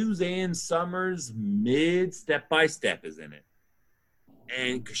 Like Suzanne Summers mid Step by Step is in it.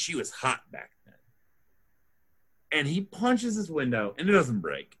 And because she was hot back then. And he punches this window and it doesn't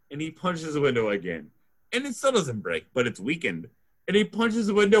break. And he punches the window again. And it still doesn't break, but it's weakened. And he punches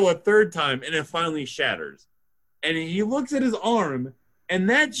the window a third time and it finally shatters. And he looks at his arm and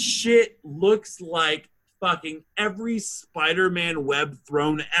that shit looks like fucking every Spider-Man web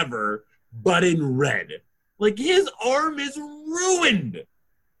thrown ever, but in red. Like, his arm is ruined.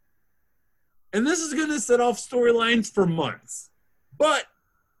 And this is going to set off storylines for months. But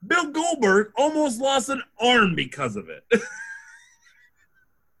Bill Goldberg almost lost an arm because of it.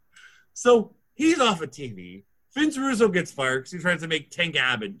 So he's off of TV. Vince Russo gets fired because he tries to make Tank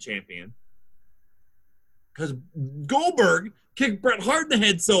Abbott champion. Because Goldberg kicked Bret Hart in the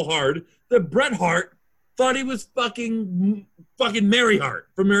head so hard that Bret Hart thought he was fucking Mary Hart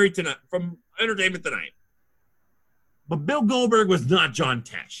from Entertainment Tonight. But Bill Goldberg was not John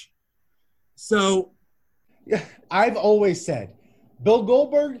Tesh. So, yeah, I've always said, Bill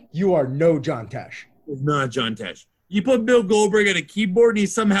Goldberg, you are no John Tesh. Was not John Tesh. You put Bill Goldberg at a keyboard, and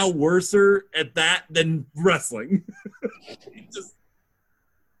he's somehow worser at that than wrestling.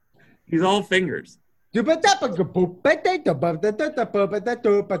 He's all fingers. That's So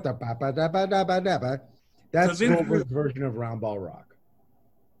Goldberg's version of Round Ball Rock.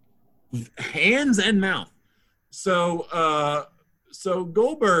 Hands and mouth. So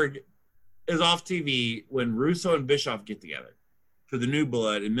Goldberg is off TV when Russo and Bischoff get together for the New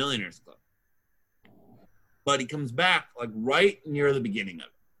Blood and Millionaires Club. But he comes back like right near the beginning of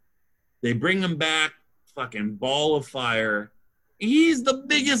it. They bring him back, fucking ball of fire. He's the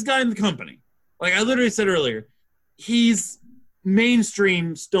biggest guy in the company. Like I literally said earlier, he's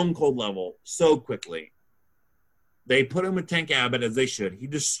mainstream Stone Cold level so quickly. They put him with Tank Abbott as they should. He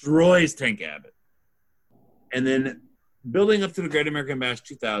destroys Tank Abbott. And then building up to the Great American Bash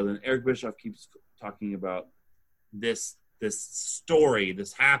 2000, Eric Bischoff keeps talking about this story,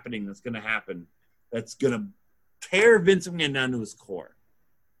 this happening that's going to happen, that's going to tear Vince McMahon down to his core.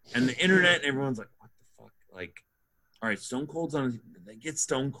 And the internet and everyone's like, what the fuck? Like, all right, Stone Cold's on. Did they get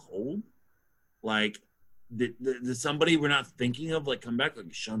Stone Cold? Like, did somebody we're not thinking of like come back?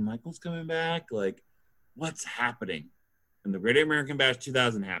 Like Shawn Michaels coming back? Like, what's happening? And the Great American Bash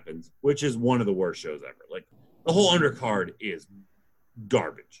 2000 happens, which is one of the worst shows ever. Like, the whole undercard is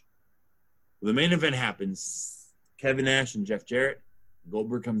garbage. The main event happens. Kevin Nash and Jeff Jarrett.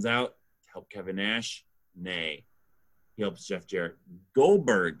 Goldberg comes out to help Kevin Nash. Nay. He helps Jeff Jarrett.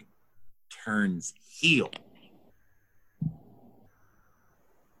 Goldberg turns heel.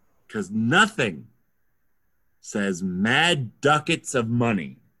 Because nothing says mad ducats of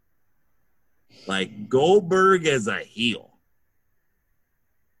money like Goldberg as a heel.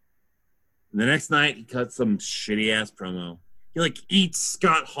 The next night, he cuts some shitty-ass promo. He, like, eats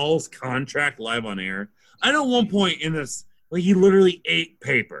Scott Hall's contract live on air. I know one point in this, like, he literally ate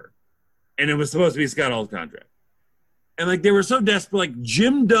paper. And it was supposed to be Scott Hall's contract. And like they were so desperate, like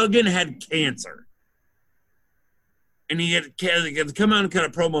Jim Duggan had cancer. And he had to come out and cut a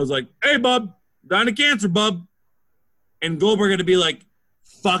promo. Was like, hey, bub, dying of cancer, bub. And Goldberg had to be like,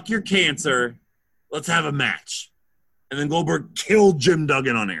 fuck your cancer. Let's have a match. And then Goldberg killed Jim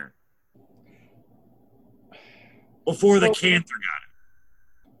Duggan on air. Before the cancer got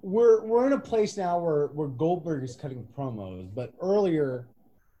it. We're in a place now where Goldberg is cutting promos. But earlier,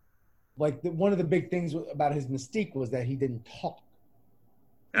 like one of the big things about his mystique was that he didn't talk.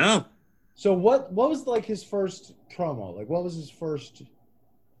 Oh. So what was like his first promo? Like what was his first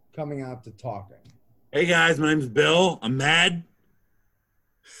coming out to talking? Hey guys, my name's Bill. I'm mad.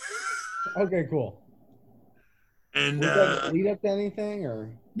 Okay, cool. And was that lead up to anything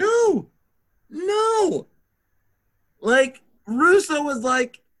or no. Like Russo was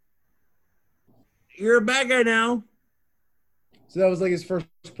like, you're a bad guy now. So that was like his first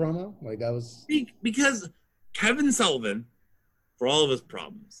promo? Like that was because Kevin Sullivan, for all of his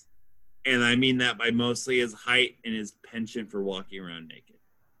problems, and I mean that by mostly his height and his penchant for walking around naked,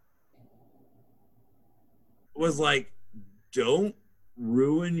 was like, don't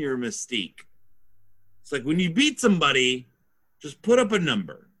ruin your mystique. It's like when you beat somebody, just put up a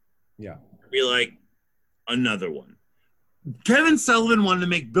number. Yeah. Be like, another one. Kevin Sullivan wanted to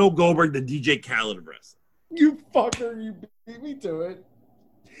make Bill Goldberg the DJ Khaled of wrestling. You fucker, you beat me to it.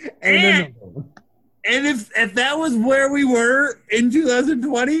 And if that was where we were in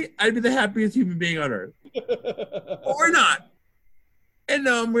 2020, I'd be the happiest human being on earth. Or not. And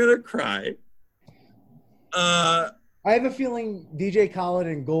now I'm going to cry. I have a feeling DJ Khaled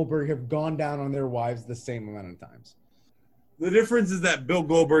and Goldberg have gone down on their wives the same amount of times. The difference is that Bill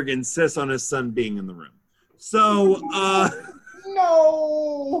Goldberg insists on his son being in the room. So,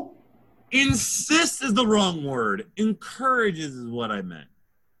 no! Insist is the wrong word. Encourages is what I meant.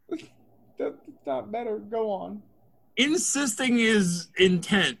 That's not better. Go on. Insisting is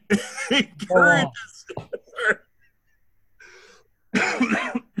intent. Encourages.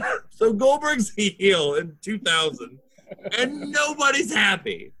 So Goldberg's a heel in 2000, and nobody's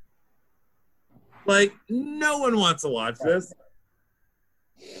happy. Like, no one wants to watch this.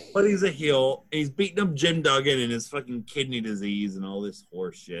 But he's a heel. And he's beating up Jim Duggan and his fucking kidney disease and all this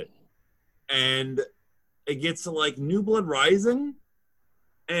horse shit. And it gets to, like, New Blood Rising.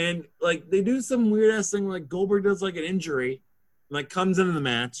 And, like, they do some weird-ass thing. Like, Goldberg does, like, an injury. And, like, comes into the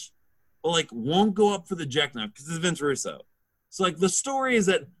match. But, like, won't go up for the jackknife because it's Vince Russo. So, like, the story is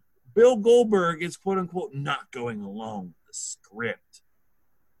that Bill Goldberg is, quote-unquote, not going along with the script.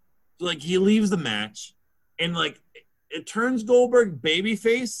 So, like, he leaves the match. And, like, it turns Goldberg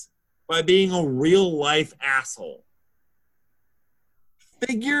babyface by being a real-life asshole.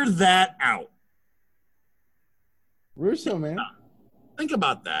 Figure that out. Russo, man. Think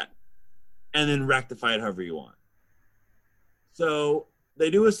about that. And then rectify it however you want. So they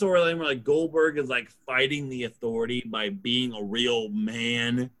do a storyline where like Goldberg is like fighting the authority by being a real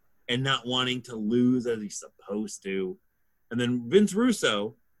man and not wanting to lose as he's supposed to. And then Vince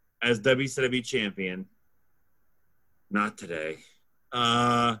Russo, as WCW champion, not today,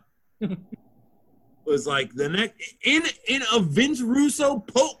 was like the next in a Vince Russo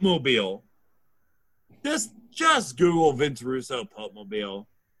Pope Mobile. Just Google Vince Russo Pope Mobile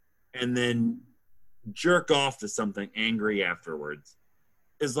and then jerk off to something angry afterwards.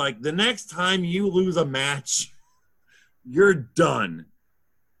 Is like the next time you lose a match, you're done.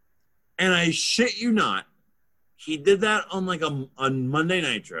 And I shit you not, he did that on like on Monday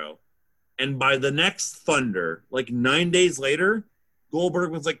Nitro. And by the next Thunder, like 9 days later,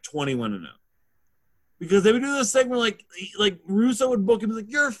 Goldberg was like 21-0. Because they would do this thing where like Russo would book him, like,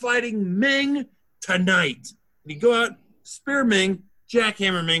 you're fighting Ming tonight. And he'd go out, spear Ming,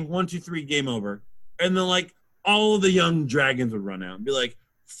 jackhammer Ming, 1, 2, 3, game over. And then like all of the young dragons would run out and be like,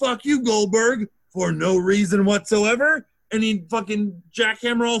 fuck you, Goldberg, for no reason whatsoever. And he'd fucking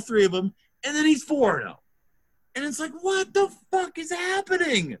jackhammer all three of them. And then he's 4-0. And it's like, what the fuck is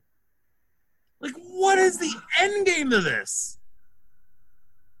happening? Like, what is the end game to this?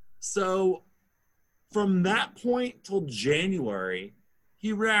 So, from that point till January,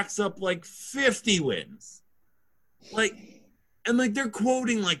 he racks up like 50 wins. Like, and like they're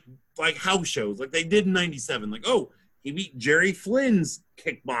quoting like house shows, like they did in '97. Like, oh, he beat Jerry Flynn's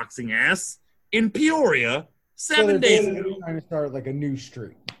kickboxing ass in Peoria 7 days ago. Trying to start like a new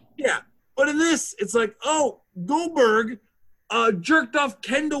streak. Yeah, but in this, it's like, oh, Goldberg jerked off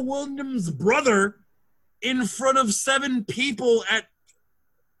Kendall Williams' brother in front of 7 people at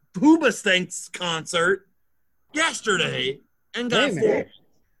Hoobastank's concert yesterday and got 4.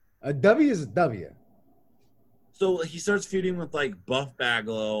 A W is a W. So he starts feuding with like Buff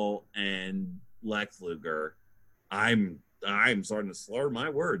Bagwell and Lex Luger. I'm starting to slur my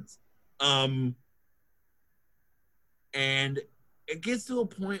words. And it gets to a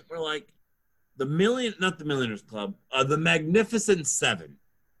point where like the Millionaires Club, the Magnificent Seven.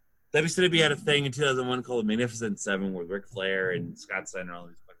 WCW had a thing in 2001 called the Magnificent Seven with Ric Flair and Scott Steiner and all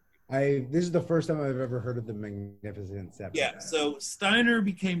these fucking people. This is the first time I've ever heard of the Magnificent Seven. Yeah, so Steiner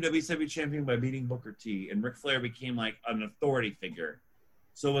became WCW champion by beating Booker T, and Ric Flair became like an authority figure.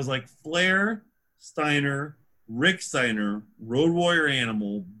 So it was like Flair, Steiner, Rick Steiner, Road Warrior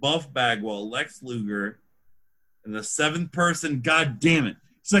Animal, Buff Bagwell, Lex Luger, and the seventh person, god damn it.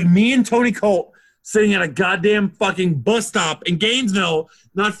 It's like me and Tony Colt sitting at a goddamn fucking bus stop in Gainesville,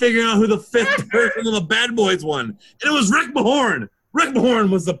 not figuring out who the fifth person of the Bad Boys won. And it was Rick Mahorn. Rick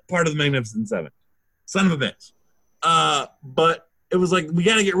Mahorn was the part of the Magnificent Seven. Son of a bitch. But it was like, we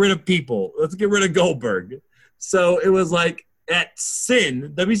got to get rid of people. Let's get rid of Goldberg. So it was like at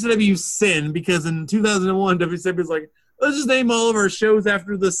Sin, WCW Sin, because in 2001, WCW was like, let's just name all of our shows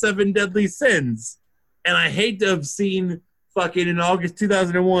after the 7 deadly sins. And I hate to have seen fucking in August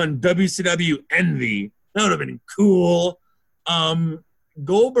 2001, WCW Envy. That would have been cool.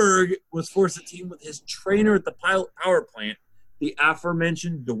 Goldberg was forced to team with his trainer at the power plant, the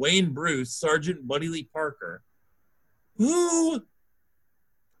aforementioned Dwayne Bruce, Sergeant Buddy Lee Parker, who...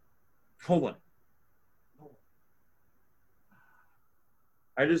 Hold on.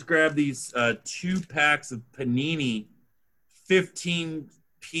 I just grabbed these 2 packs of Panini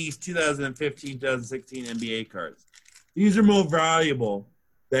 15-piece 2015-2016 NBA cards. These are more valuable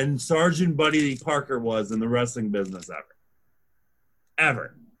than Sergeant Buddy Lee Parker was in the wrestling business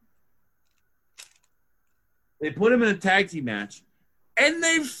ever. They put him in a tag team match, and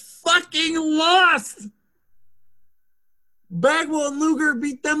they fucking lost. Bagwell and Luger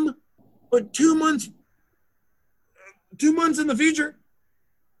beat them, but 2 months in the future.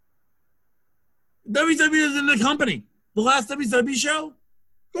 WCW is in the company. The last WCW show,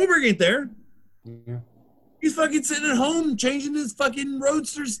 Goldberg ain't there. Yeah. He's fucking sitting at home changing his fucking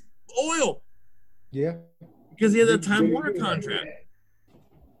Roadster's oil. Yeah. Because he had a Time Warner contract.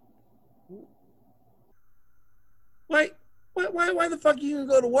 Why the fuck are you going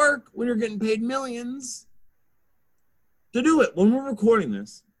to go to work when you're getting paid millions to do it? When we're recording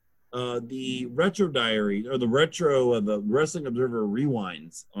this, the Retro Diary, or the Wrestling Observer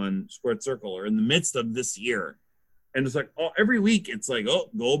Rewinds on Squared Circle are in the midst of this year. And it's like, every week it's like,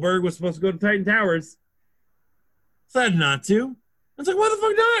 Goldberg was supposed to go to Titan Towers. Decided not to. It's like, why the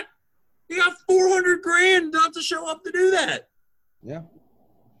fuck not? You got $400,000 not to show up to do that. Yeah.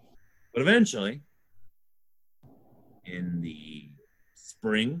 But eventually, in the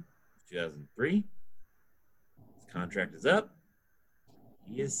spring of 2003, his contract is up.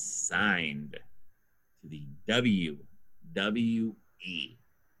 He is signed to the WWE.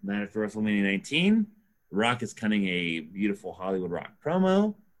 Night after WrestleMania 19, The Rock is cutting a beautiful Hollywood Rock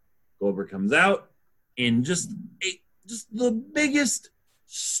promo. Goldberg comes out in just the biggest,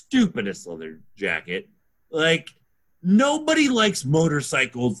 stupidest leather jacket. Like, nobody likes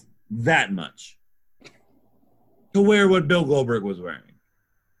motorcycles that much to wear what Bill Goldberg was wearing.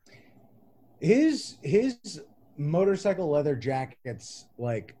 His motorcycle leather jackets,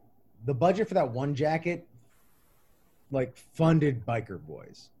 like, the budget for that one jacket, like, funded Biker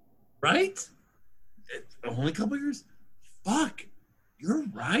Boys. Right? Only a couple years? Fuck. You're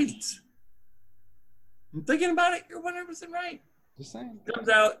right. I'm thinking about it. You're 100% right. Just saying. Comes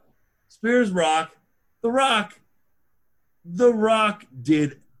out, spears Rock. The Rock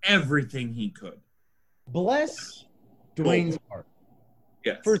did everything he could. Bless Dwayne's heart.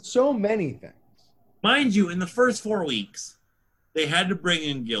 Yes. For so many things. Mind you, in the first 4 weeks, they had to bring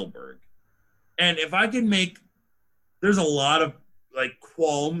in Gillberg. And if I could there's a lot of like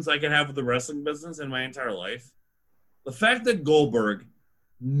qualms I could have with the wrestling business in my entire life. The fact that Goldberg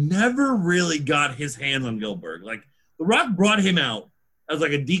never really got his hands on Gillberg. Like, The Rock brought him out as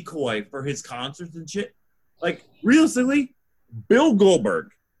like a decoy for his concerts and shit. Like, realistically, Bill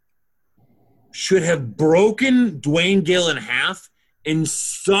Goldberg should have broken Dwayne Gill in half and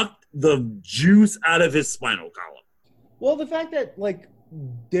sucked the juice out of his spinal column. Well, the fact that, like,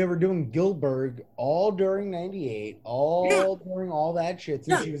 they were doing Gillberg all during 98, during all that shit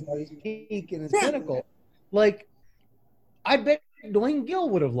since he was at his peak and his pinnacle. Like, I bet Dwayne Gill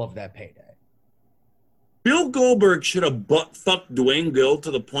would have loved that payday. Bill Goldberg should have butt-fucked Dwayne Gill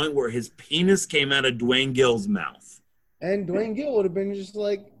to the point where his penis came out of Dwayne Gill's mouth. And Dwayne Gill would have been just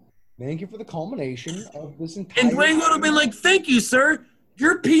like, thank you for the culmination of this entire... And Dwayne would have been like, thank you, sir.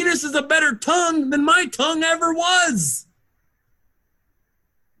 Your penis is a better tongue than my tongue ever was.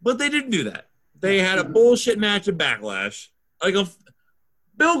 But they didn't do that. They had a bullshit match at Backlash. Like,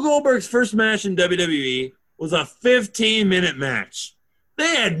 Bill Goldberg's first match in WWE was a 15-minute match.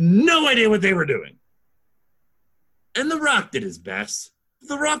 They had no idea what they were doing. And The Rock did his best.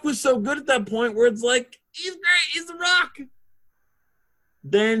 The Rock was so good at that point where it's like, he's great, he's The Rock.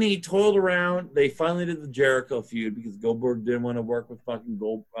 Then he toiled around. They finally did the Jericho feud because Goldberg didn't want to work with fucking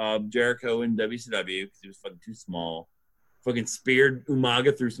Jericho in WCW because he was fucking too small. Fucking speared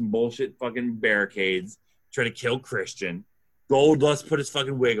Umaga through some bullshit fucking barricades. Tried to kill Christian. Goldust put his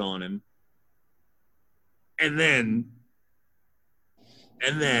fucking wig on him. And then.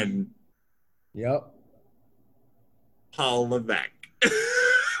 Yep. Paul Levesque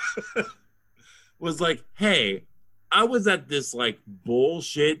was like, hey, I was at this like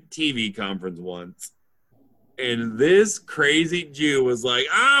bullshit TV conference once, and this crazy Jew was like,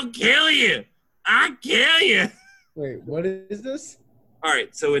 I'll kill you. I'll kill you. Wait, what is this? All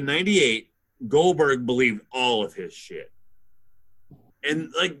right, so in 98, Goldberg believed all of his shit.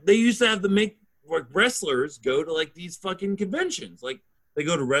 And like they used to have to make like wrestlers go to like these fucking conventions. Like they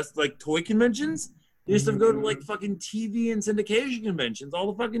go to like toy conventions. They used to go to like fucking TV and syndication conventions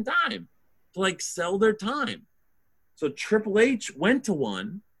all the fucking time to like sell their time. So Triple H went to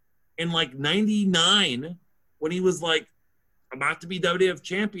one in like 99 when he was like about to be WWF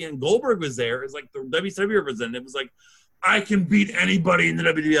champion. Goldberg was there as like the WCW representative. It was like, I can beat anybody in the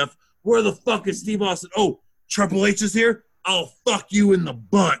WWF. Where the fuck is Steve Austin? Oh, Triple H is here? I'll fuck you in the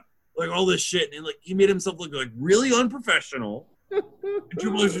butt. Like all this shit. And like he made himself look like really unprofessional. And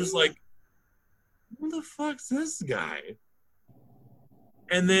Triple H was like, who the fuck's this guy?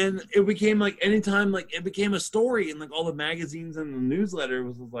 And then it became like anytime like it became a story in like all the magazines and the newsletter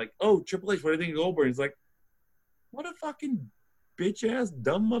was like, oh, Triple H, what do you think of Goldberg? He's like, what a fucking bitch ass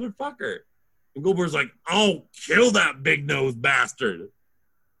dumb motherfucker. And Goldberg's like, oh, kill that big nosed bastard.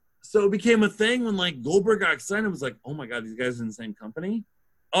 So it became a thing when like Goldberg got excited. It was like, oh my god, these guys are in the same company.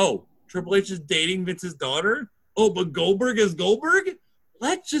 Oh, Triple H is dating Vince's daughter. Oh, but Goldberg is Goldberg.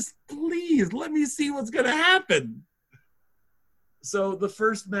 Please let me see what's gonna happen. So the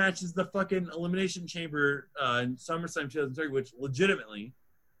first match is the fucking Elimination Chamber in SummerSlam 2003, which legitimately,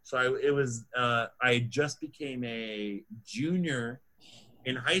 I just became a junior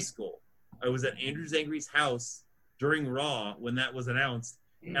in high school. I was at Andrew Zangri's house during Raw when that was announced,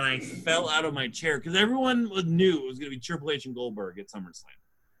 and I fell out of my chair because everyone knew it was going to be Triple H and Goldberg at SummerSlam.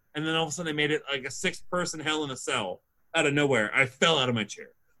 And then all of a sudden they made it like a 6-person Hell in a Cell out of nowhere. I fell out of my chair.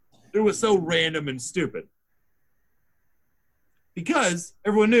 It was so random and stupid. Because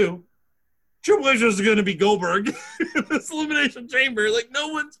everyone knew Triple H was going to be Goldberg in this Elimination Chamber. Like, no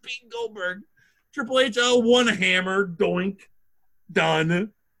one's beating Goldberg. Triple H, one hammer, doink,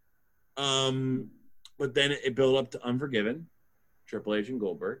 done. But then it built up to Unforgiven. Triple H and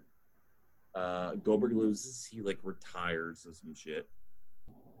Goldberg. Goldberg loses. He, like, retires or some shit.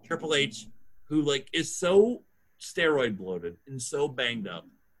 Triple H, who, like, is so steroid bloated and so banged up,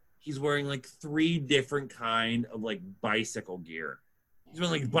 he's wearing like 3 different kind of like bicycle gear. He's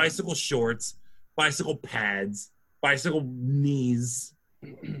wearing like bicycle shorts, bicycle pads, bicycle knees.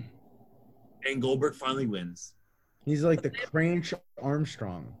 And Goldberg finally wins. He's like the Cranch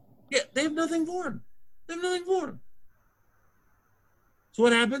Armstrong. Yeah, they have nothing for him. So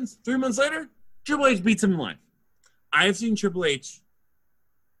what happens? 3 months later, Triple H beats him in life. I have seen Triple H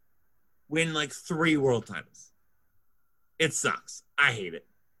win like 3 world titles. It sucks. I hate it.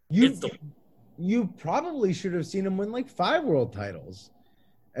 You probably should have seen him win like 5 world titles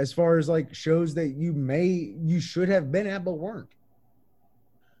as far as like shows that you should have been at but weren't.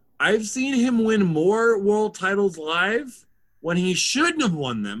 I've seen him win more world titles live when he shouldn't have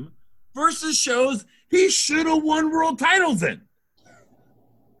won them versus shows he should have won world titles in.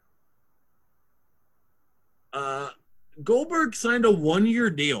 Goldberg signed a 1-year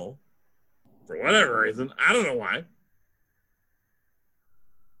deal for whatever reason. I don't know why.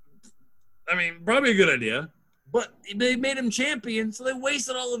 I mean, probably a good idea. But they made him champion, so they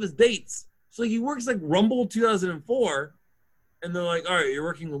wasted all of his dates. So he works like Rumble 2004, and they're like, all right, you're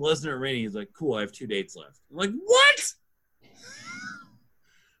working with Lesnar and Rainey. He's like, cool, I have 2 dates left. I'm like, what?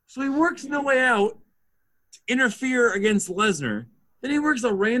 So he works No Way Out to interfere against Lesnar. Then he works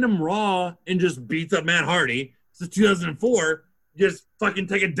a random Raw and just beats up Matt Hardy. So 2004, just fucking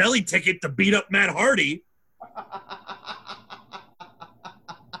take a deli ticket to beat up Matt Hardy.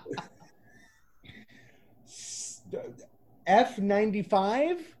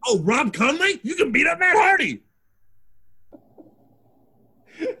 F95? Oh, Rob Conley? You can beat up Matt Hardy.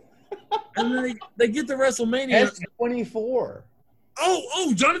 And then they get to WrestleMania. S24.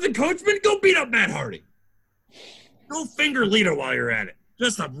 Oh, Jonathan Coachman, go beat up Matt Hardy. Go finger Lita while you're at it.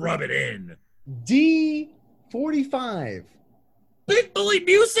 Just to rub it in. D45. Big Bully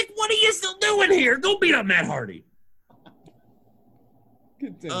Music? What are you still doing here? Go beat up Matt Hardy.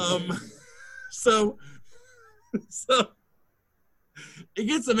 Continue. So it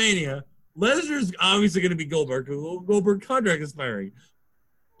gets a Mania. Lesnar's obviously going to be Goldberg. Goldberg contract is expiring.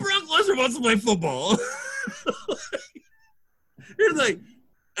 Brock Lesnar wants to play football. He's like,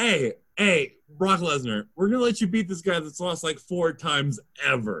 hey, Brock Lesnar, we're going to let you beat this guy that's lost like 4 times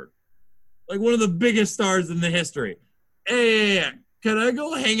ever. Like one of the biggest stars in the history. Hey, can I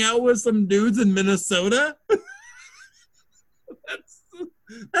go hang out with some dudes in Minnesota?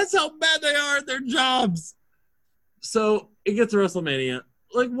 That's how bad they are at their jobs. So it gets to WrestleMania,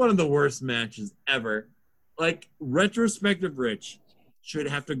 like one of the worst matches ever. Like retrospective Rich should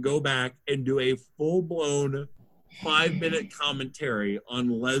have to go back and do a full-blown 5-minute commentary on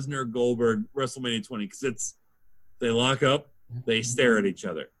Lesnar Goldberg WrestleMania 20 because they lock up, they stare at each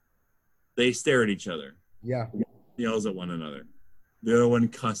other. They stare at each other. Yeah. Yells at one another. The other one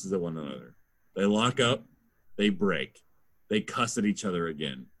cusses at one another. They lock up, they break. They cuss at each other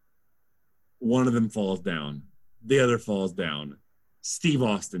again. One of them falls down. The other falls down. Steve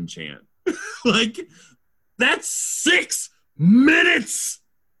Austin chant. Like, that's 6 minutes!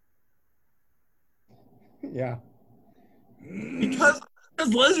 Yeah. Because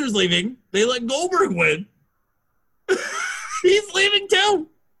Lesnar's leaving, they let Goldberg win. He's leaving too.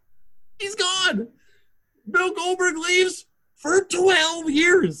 He's gone. Bill Goldberg leaves for 12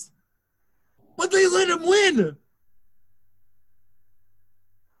 years. But they let him win.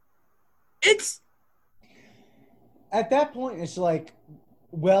 It's At that point, it's like,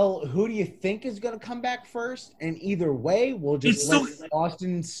 well, who do you think is going to come back first? And either way, we'll just let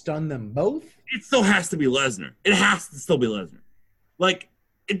Austin stun them both. It still has to be Lesnar. It has to still be Lesnar. Like,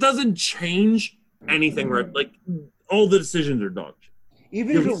 it doesn't change anything, right? Like, all the decisions are dog shit.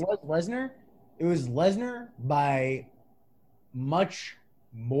 Even if it was Lesnar, it was Lesnar by much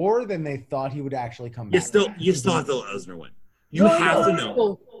more than they thought he would actually come back. You still have to let Lesnar win. You have to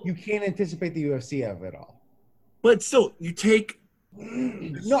know. You can't anticipate the UFC of it all. But still, you take...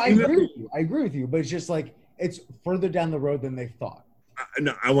 No, I agree with you. But it's just like, it's further down the road than they thought.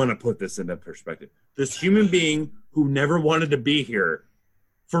 No, I want to put this into perspective. This human being who never wanted to be here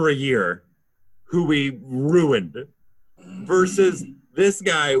for a year, who we ruined, versus this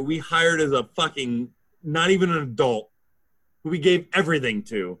guy we hired as a fucking, not even an adult, who we gave everything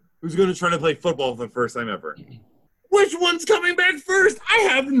to, who's going to try to play football for the first time ever. Which one's coming back first? I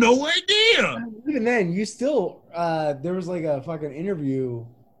have no idea. Even then, you still, there was like a fucking interview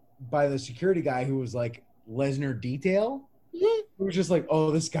by the security guy who was like, Lesnar detail. It was just like,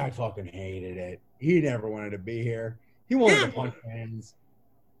 oh, this guy fucking hated it. He never wanted to be here. He wanted to punch fans.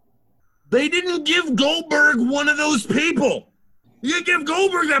 They didn't give Goldberg one of those people. You give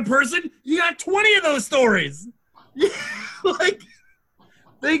Goldberg that person, you got 20 of those stories. Like,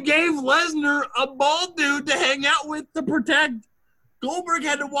 they gave Lesnar a bald dude to hang out with to protect. Goldberg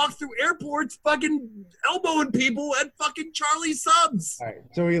had to walk through airports fucking elbowing people at fucking Charlie's Subs. All right,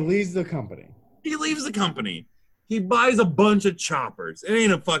 so he leaves the company. He leaves the company. He buys a bunch of choppers. It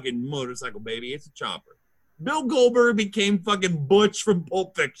ain't a fucking motorcycle, baby. It's a chopper. Bill Goldberg became fucking Butch from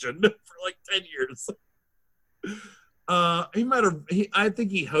Pulp Fiction for like 10 years. I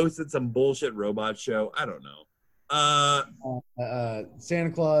think he hosted some bullshit robot show. I don't know. Santa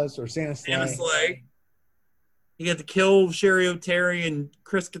Claus or Santa Slay. Santa Slay. He got to kill Sherry O'Terry and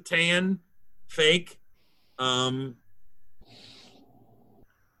Chris Kattan. Fake. He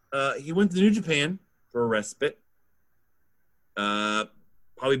went to New Japan for a respite.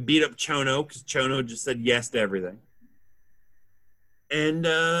 Probably beat up Chono because Chono just said yes to everything. And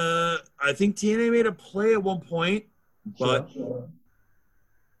I think TNA made a play at one point, but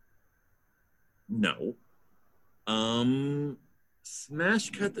no. Smash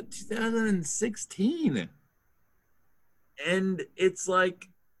cut to 2016. And it's like,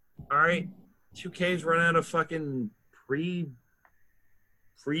 all right, 2K's run out of fucking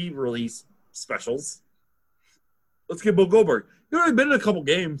pre-release specials. Let's get Bill Goldberg. He's already been in a couple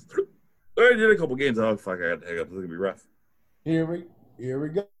games. Already did a couple games. Oh, fuck, I got to hang up. This is going to be rough. Here we go. He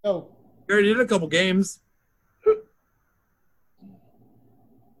already did a couple games.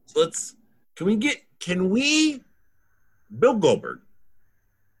 So can we, Bill Goldberg,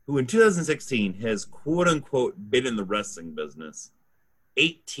 who in 2016 has quote-unquote been in the wrestling business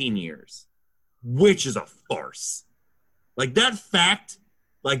 18 years, which is a farce. Like, that fact,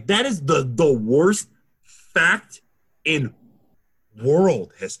 like, that is the worst fact in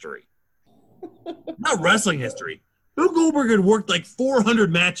world history. Not wrestling history. Bill Goldberg had worked like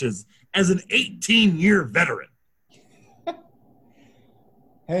 400 matches as an 18-year veteran.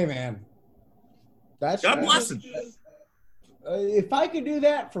 Hey, man. God bless him. If I could do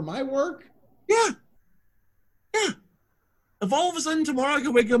that for my work, Yeah. If all of a sudden tomorrow I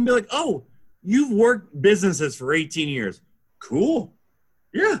could wake up and be like, oh, you've worked businesses for 18 years. Cool.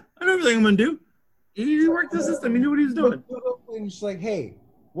 Yeah, I know everything I'm going to do. He worked the system. He knew what he was doing. and it's like, hey,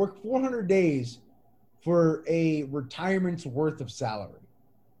 work 400 days for a retirement's worth of salary.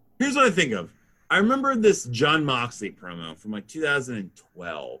 Here's what I think of. I remember this John Moxley promo from like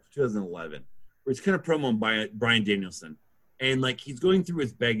 2012, 2011, where he's kind of promoing by Bryan Danielson. And like he's going through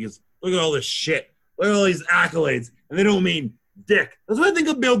his bag. He's, look at all this shit. Look at all these accolades. And they don't mean dick. That's what I think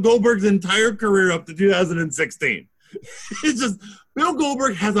of Bill Goldberg's entire career up to 2016. It's just, Bill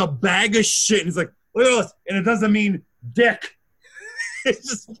Goldberg has a bag of shit. And he's like, look at this. And it doesn't mean dick. It's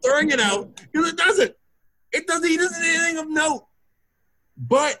just throwing it out because it doesn't. It doesn't. He doesn't do anything of note.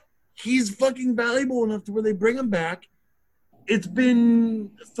 But he's fucking valuable enough to where they bring him back. It's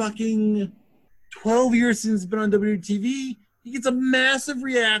been fucking 12 years since he's been on WTV. He gets a massive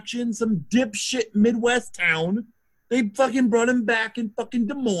reaction. Some dipshit Midwest town. They fucking brought him back in fucking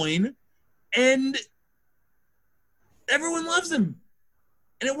Des Moines. And everyone loves him.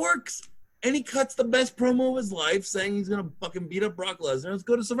 And it works. And he cuts the best promo of his life saying he's going to fucking beat up Brock Lesnar. Let's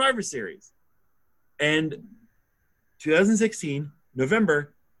go to Survivor Series. And 2016,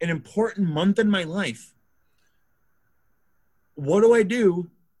 November, an important month in my life. What do?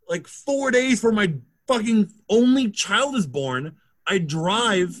 Like 4 days before my fucking only child is born, I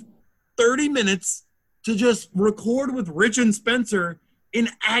drive 30 minutes to just record with Rich and Spencer in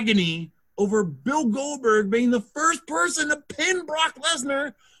agony over Bill Goldberg being the first person to pin Brock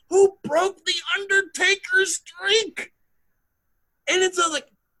Lesnar who broke the Undertaker's streak. And it's like,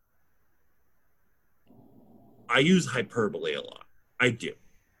 I use hyperbole a lot. I do.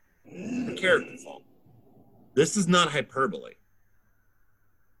 Character fault. This is not hyperbole.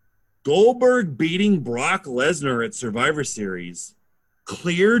 Goldberg beating Brock Lesnar at Survivor Series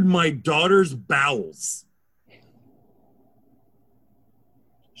cleared my daughter's bowels.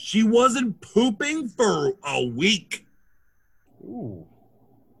 She wasn't pooping for a week. Ooh.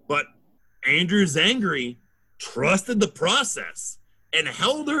 But Andrew Zangri trusted the process and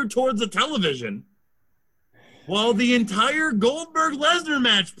held her towards the television while the entire Goldberg-Lesnar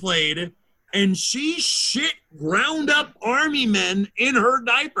match played, and she shit ground up army men in her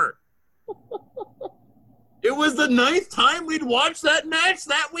diaper. It was the 9th time we'd watched that match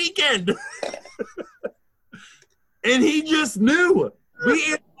that weekend. And he just knew. We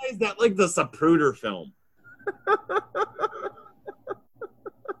analyzed that like the Zapruder film.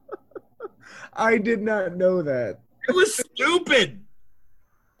 I did not know that. It was stupid.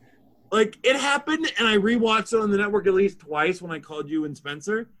 Like, it happened, and I rewatched it on the network at least twice when I called you and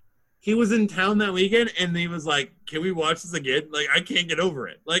Spencer. He was in town that weekend, and he was like, can we watch this again? Like, I can't get over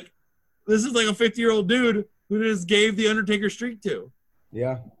it. Like, this is like a 50-year-old dude who just gave the Undertaker streak to.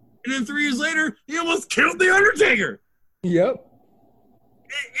 Yeah. And then 3 years later, he almost killed the Undertaker. Yep.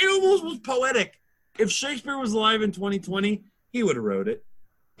 It almost was poetic. If Shakespeare was alive in 2020, he would have wrote it.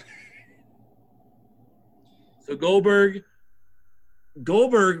 So Goldberg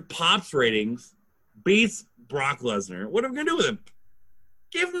pops ratings, beats Brock Lesnar. What are we going to do with him?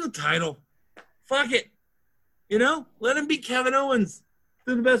 Give him the title. Fuck it. You know? Let him beat Kevin Owens.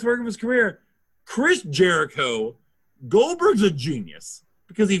 Do the best work of his career. Chris Jericho, Goldberg's a genius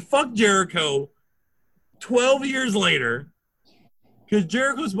because he fucked Jericho 12 years later because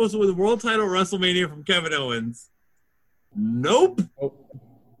Jericho was supposed to win the world title at WrestleMania from Kevin Owens. Nope.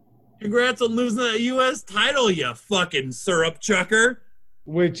 Congrats on losing that U.S. title, you fucking syrup chucker.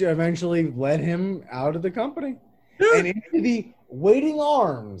 Which eventually led him out of the company Dude. and into the waiting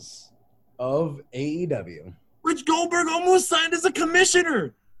arms of AEW. Rich Goldberg almost signed as a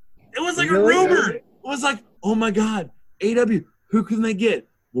commissioner. It was like Really? a rumor. It was like, oh my God, AEW, who can they get?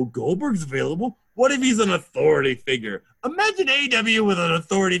 Well, Goldberg's available. What if he's an authority figure? Imagine AEW with an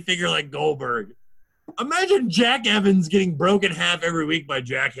authority figure like Goldberg. Imagine Jack Evans getting broken half every week by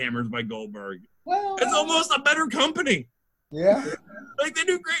jackhammers by Goldberg. Well, It's almost a better company. yeah. Like, they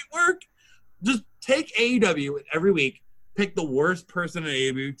do great work. Just take AEW every week, pick the worst person on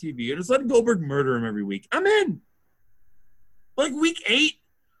AEW TV, and just let Goldberg murder him every week. I'm in. Like, week 8,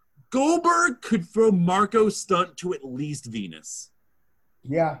 Goldberg could throw Marco Stunt to at least Venus.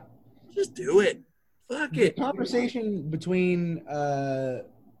 Yeah. Just do it. Fuck The it. conversation between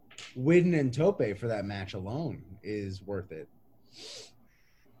Widden and Tope for that match alone is worth it.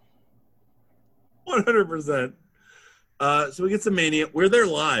 100%. So we get some Mania. We're there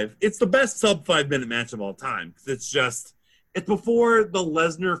live. It's the best sub 5-minute match of all time. It's before the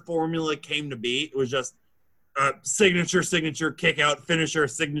Lesnar formula came to be. It was just signature, kick out, finisher,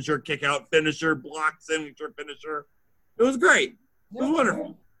 signature, kick out, finisher, block, signature, finisher. It was great. It was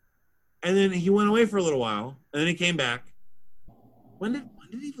wonderful. And then he went away for a little while, and then he came back. When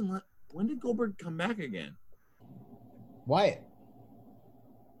did Goldberg come back again? Wyatt.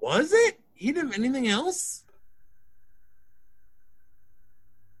 Was it? He didn't have anything else?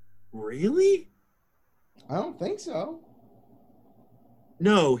 Really? I don't think so.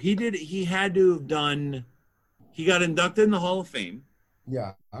 No, he did. He had to have done. He got inducted in the Hall of Fame.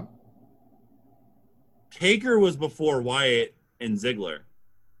 Yeah. Taker was before Wyatt and Ziggler.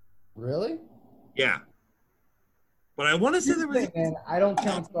 Really? Yeah. But I want to say there was. Man, I don't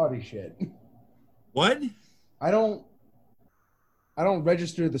count Saudi shit. What? I don't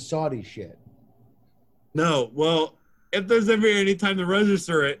register the Saudi shit. No. Well, if there's ever any time to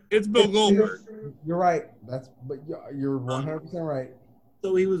register it, it's Bill Goldberg. You're right. But you're 100% right.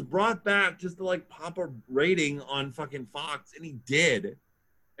 So he was brought back just to like pop a rating on fucking Fox, and he did.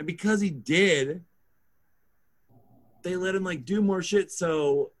 And because he did, they let him like do more shit.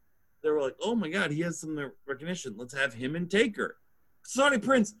 So they were like, "Oh my god, he has some recognition. Let's have him and Taker." The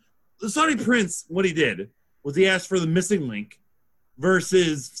Saudi Prince, what he did was he asked for the missing link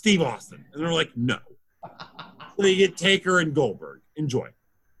versus Steve Austin, and they're like, "No." So you get Taker and Goldberg. Enjoy.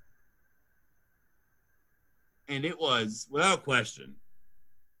 And it was, without question,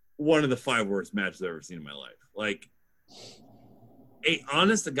 one of the 5 worst matches I've ever seen in my life. Like, a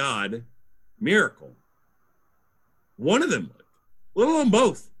honest to God miracle. One of them lived, let alone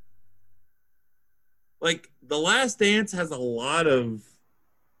both. Like, The Last Dance has a lot of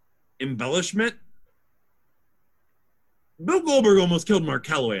embellishment. Bill Goldberg almost killed Mark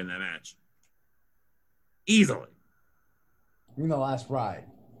Calloway in that match. Easily. You mean The Last Ride?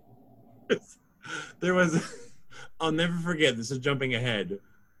 There was, I'll never forget, this is jumping ahead,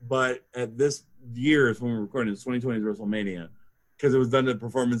 but at this year's, when we were recording, it's 2020's WrestleMania, because it was done at the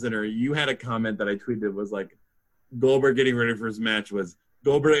Performance Center, you had a comment that I tweeted was like, Goldberg getting ready for his match was,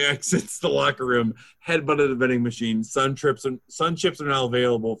 Goldberg exits the locker room, headbutted the vending machine, sun chips are now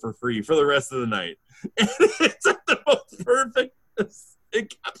available for free for the rest of the night. And it's like the most perfect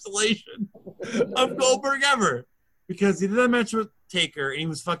encapsulation of Goldberg ever. Because he did that match with Taker, and he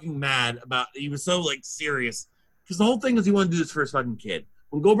was fucking mad about it. He was so, like, serious. Because the whole thing is he wanted to do this for his fucking kid.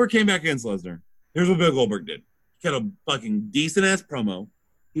 When Goldberg came back against Lesnar, here's what Bill Goldberg did. He cut a fucking decent-ass promo.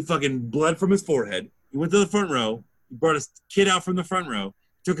 He fucking bled from his forehead. He went to the front row. He brought his kid out from the front row.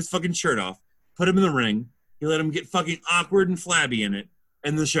 Took his fucking shirt off. Put him in the ring. He let him get fucking awkward and flabby in it.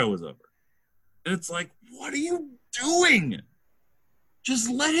 And the show was over. And it's like, what are you doing? Just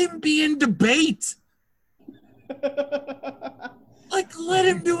let him be in debate. Like, let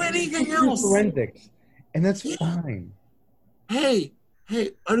him do anything else. Forensics, and that's fine. Hey,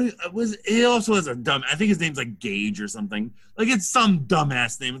 he also has a dumb, I think his name's like Gage or something. Like, it's some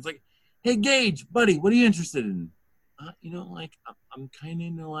dumbass name. It's like, hey, Gage, buddy, what are you interested in? Like, I'm kind of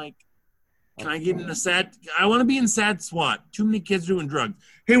into, like, can I get in I want to be in Sad SWAT. Too many kids doing drugs.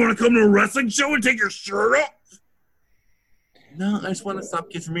 Hey, want to come to a wrestling show and take your shirt off? No, I just want to stop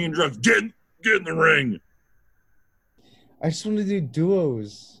kids from being drugs. Get in the ring. I just want to do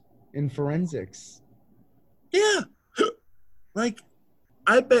duos in forensics. Yeah. Like,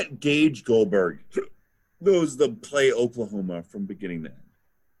 I bet Gage Goldberg knows the play Oklahoma from beginning to end.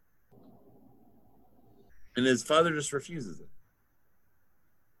 And his father just refuses it.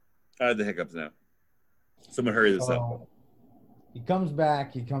 I had the hiccups now. Someone hurry this up. He comes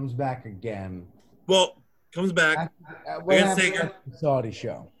back again. Well, comes back. What Against happened Taker. at the Saudi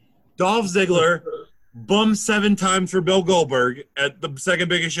show? Dolph Ziggler bums 7 times for Bill Goldberg at the second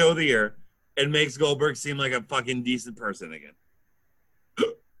biggest show of the year and makes Goldberg seem like a fucking decent person again.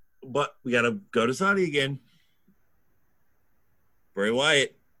 But we got to go to Saudi again. Bray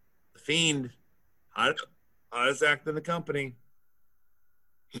Wyatt, The Fiend, hottest act in the company.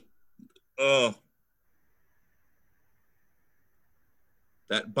 Oh.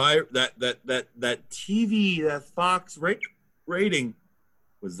 That TV, that Fox rating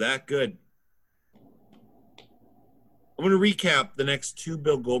was that good. I'm going to recap the next 2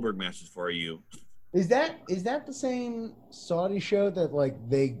 Bill Goldberg matches for you. Is that the same Saudi show that like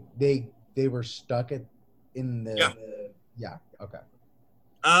they were stuck in the yeah, okay.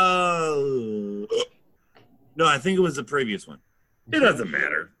 No, I think it was the previous one. It doesn't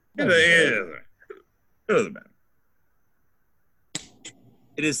matter. It doesn't matter.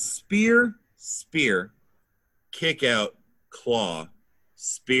 It is spear, kick out, claw,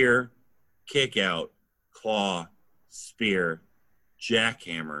 spear, kick out, claw, spear,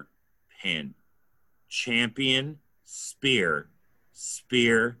 jackhammer, pin, champion, spear,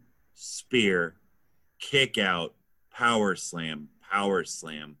 kick out, power slam,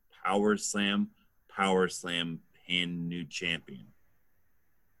 and new champion.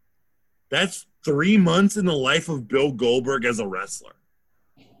 That's 3 months in the life of Bill Goldberg as a wrestler.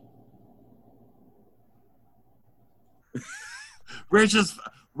 Rich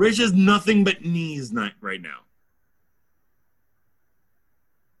is nothing but knees right now.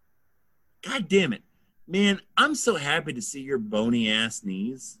 God damn it. Man, I'm so happy to see your bony ass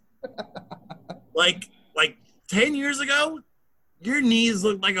knees. like 10 years ago, your knees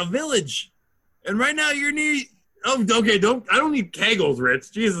looked like a village. And right now your knee, oh, okay, I don't need kegels,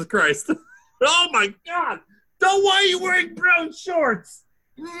 Rich. Jesus Christ. Oh my God. Why are you wearing brown shorts?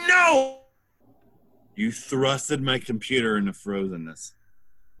 No. You thrusted my computer into frozenness.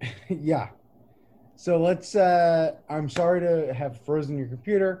 Yeah. So let's, I'm sorry to have frozen your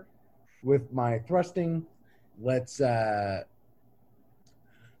computer with my thrusting. Let's just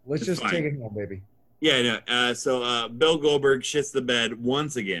fine. take it home, baby. Yeah, no. So Bill Goldberg shits the bed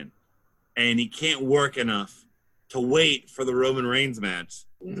once again, and he can't work enough to wait for the Roman Reigns match.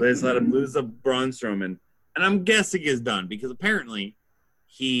 So they just let him lose to Braun Strowman, and I'm guessing he's done because apparently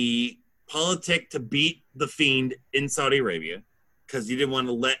he politicked to beat the Fiend in Saudi Arabia because he didn't want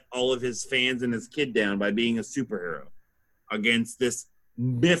to let all of his fans and his kid down by being a superhero against this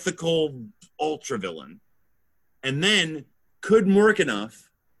mythical ultra villain, and then couldn't work enough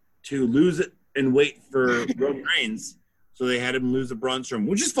to lose it and wait for Roman Reigns, so they had him lose to Braun Strowman,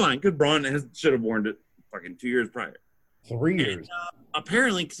 which is fine because Braun should have warned it fucking 2 years prior. 3 years. And,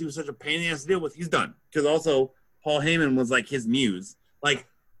 apparently, because he was such a pain in the ass to deal with, he's done. Because also, Paul Heyman was like his muse. Like,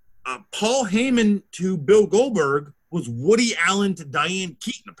 Paul Heyman to Bill Goldberg was Woody Allen to Diane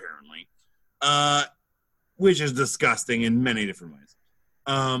Keaton, apparently, which is disgusting in many different ways.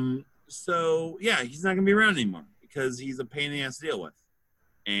 So, yeah, he's not going to be around anymore because he's a pain in the ass to deal with.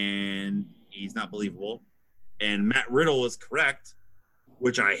 And he's not believable. And Matt Riddle is correct,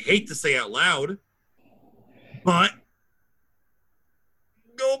 which I hate to say out loud, but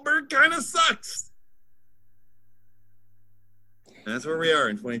Goldberg kind of sucks. And that's where we are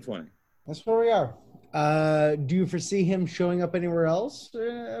in 2020. That's where we are. Do you foresee him showing up anywhere else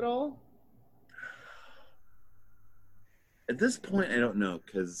at all? At this point, I don't know,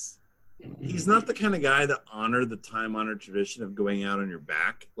 because he's not the kind of guy that honored the time-honored tradition of going out on your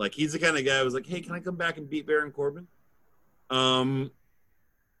back. Like, he's the kind of guy who was like, hey, can I come back and beat Baron Corbin?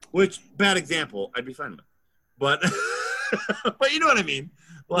 Which, bad example, I'd be fine with. But, but you know what I mean?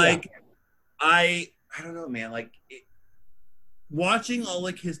 Like, yeah. I don't know, man. Like, watching all,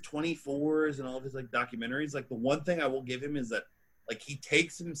 like, his 24s and all of his, like, documentaries, like, the one thing I will give him is that, like, he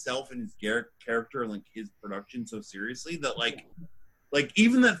takes himself and his character and, like, his production so seriously that, like,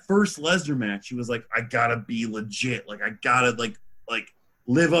 even that first Lesnar match, he was like, I gotta be legit. Like, I gotta, like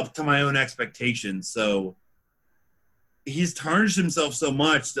live up to my own expectations. So he's tarnished himself so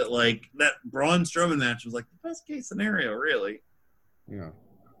much that, like, that Braun Strowman match was, like, the best case scenario, really. Yeah.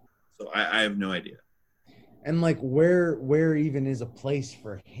 So I have no idea. And, like, where even is a place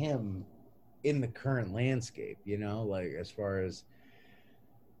for him in the current landscape, you know? Like, as far as,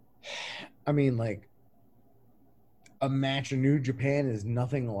 I mean, like, a match in New Japan is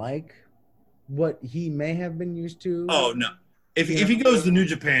nothing like what he may have been used to. Oh, no. If he goes to New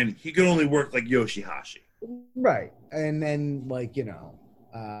Japan, he could only work like Yoshihashi. Right. And then, like, you know,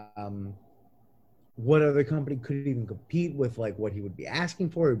 what other company could even compete with, like, what he would be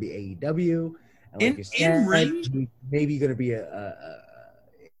asking for? It would be AEW. And like you said, he's maybe going to be a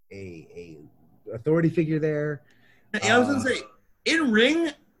authority figure there. I was going to say, in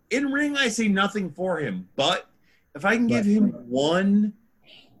ring, I see nothing for him. But if I can give him one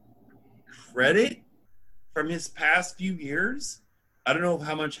credit from his past few years, I don't know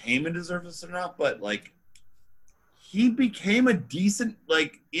how much Heyman deserves this or not, but, like, he became a decent,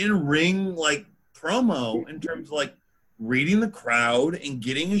 like, in-ring, like, promo in terms of, like, reading the crowd and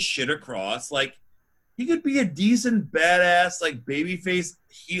getting his shit across. Like, he could be a decent, badass, like, babyface,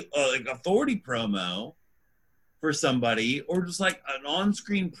 like, authority promo for somebody, or just, like, an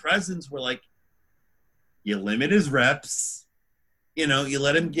on-screen presence where, like, you limit his reps, you know, you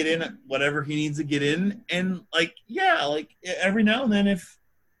let him get in whatever he needs to get in, and, like, yeah, like, every now and then if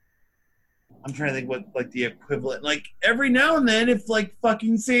I'm trying to think what, like, the equivalent, like, every now and then if, like,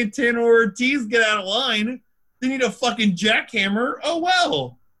 fucking Santana or Ortiz get out of line, they need a fucking jackhammer, oh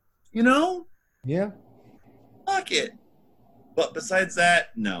well, you know? Yeah. Fuck it. But besides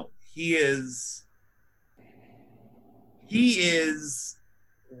that, no. He is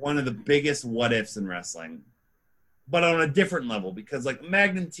one of the biggest what-ifs in wrestling, but on a different level, because, like,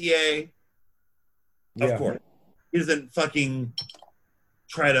 Magnum TA, of course, he doesn't fucking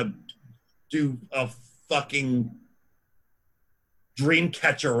try to do a fucking dream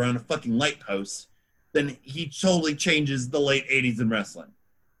catcher around a fucking light post. then he totally changes the late 80s in wrestling.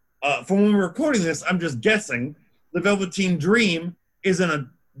 From when we're recording this, I'm just guessing the Velveteen Dream isn't a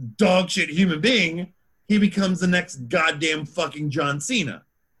dog shit human being. He becomes the next goddamn fucking John Cena.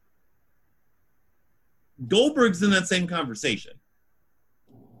 Goldberg's in that same conversation.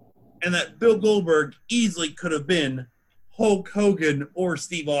 And that Bill Goldberg easily could have been Hulk Hogan or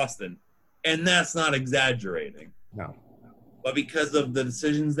Steve Austin. And that's not exaggerating. No. But because of the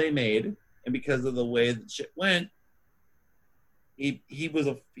decisions they made and because of the way that shit went, he was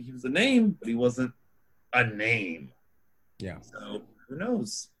a name, but he wasn't a name. Yeah. So who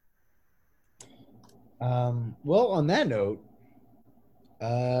knows? Well, on that note,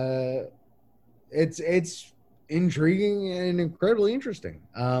 it's intriguing and incredibly interesting.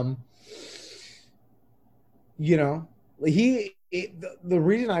 You know, the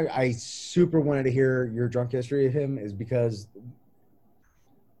reason I super wanted to hear your drunk history of him is because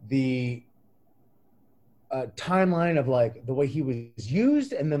the timeline of like the way he was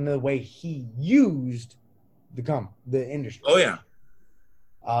used and then the way he used the industry. Oh yeah.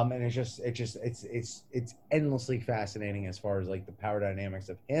 And it's endlessly fascinating as far as like the power dynamics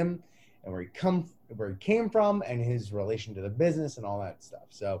of him and where he came from and his relation to the business and all that stuff.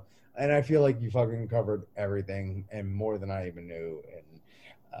 So, and I feel like you fucking covered everything and more than I even knew. And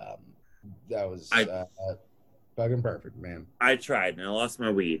that was fucking perfect, man. I tried and I lost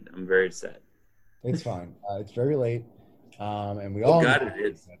my weed. I'm very sad. It's fine. It's very late. And we all God, it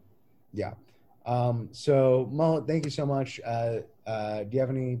is. Yeah. So Mullet, thank you so much. Do you have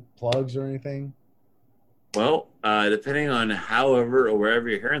any plugs or anything? Well, depending on however or wherever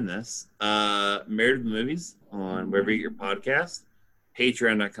you're hearing this, Married with the Movies on wherever you get your podcast,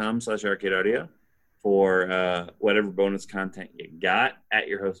 patreon.com/arcade audio for whatever bonus content you got, at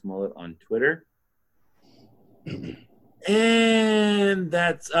your host Mullet on Twitter. And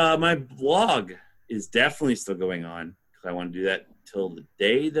that's my blog is definitely still going on because I want to do that till the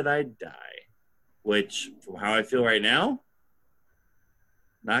day that I die, which from how I feel right now,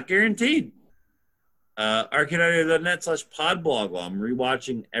 not guaranteed. arcadeaudio.net/podblog. I'm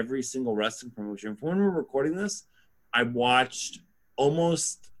rewatching every single wrestling promotion. From when we're recording this, I watched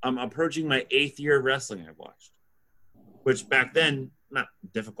I'm approaching my 8th year of wrestling I've watched, which back then, not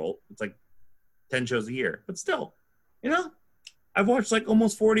difficult. It's like 10 shows a year, but still, you know, I've watched like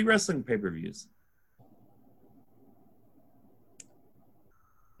almost 40 wrestling pay-per-views.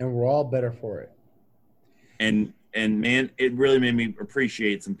 And we're all better for it. And man, it really made me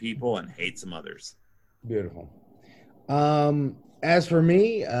appreciate some people and hate some others. Beautiful. As for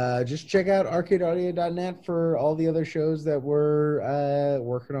me, just check out arcadeaudio.net for all the other shows that we're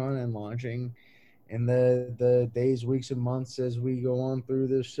working on and launching in the days, weeks, and months as we go on through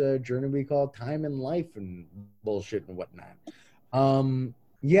this journey we call time and life and bullshit and whatnot.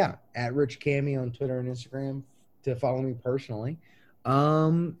 Yeah, at Rich Cammy on Twitter and Instagram to follow me personally.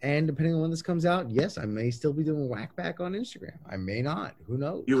 And depending on when this comes out, yes, I may still be doing Whackback on Instagram. I may not. Who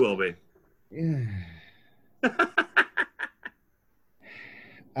knows? You will be. Yeah.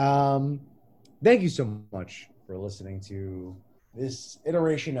 Thank you so much for listening to this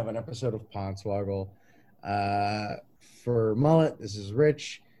iteration of an episode of Podswoggle. For Mullet, this is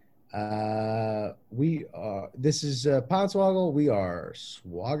Rich. This is Podswoggle. We are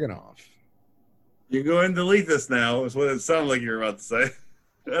swagging off. You go and delete this now, is what it sounded like you were about to say.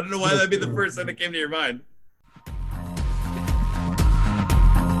 I don't know why that'd be the first thing that came to your mind.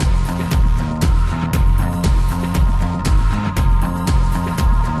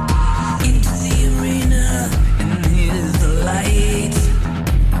 Into the arena, and here's the light.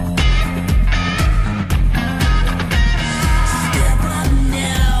 Step up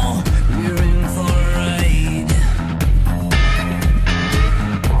now, we're in for a ride.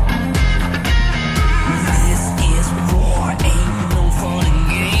 This is war, ain't no fun and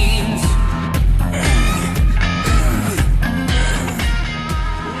games.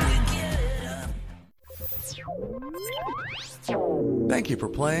 Thank you for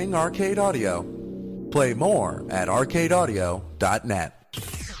playing Arcade Audio. Play more at arcadeaudio.net.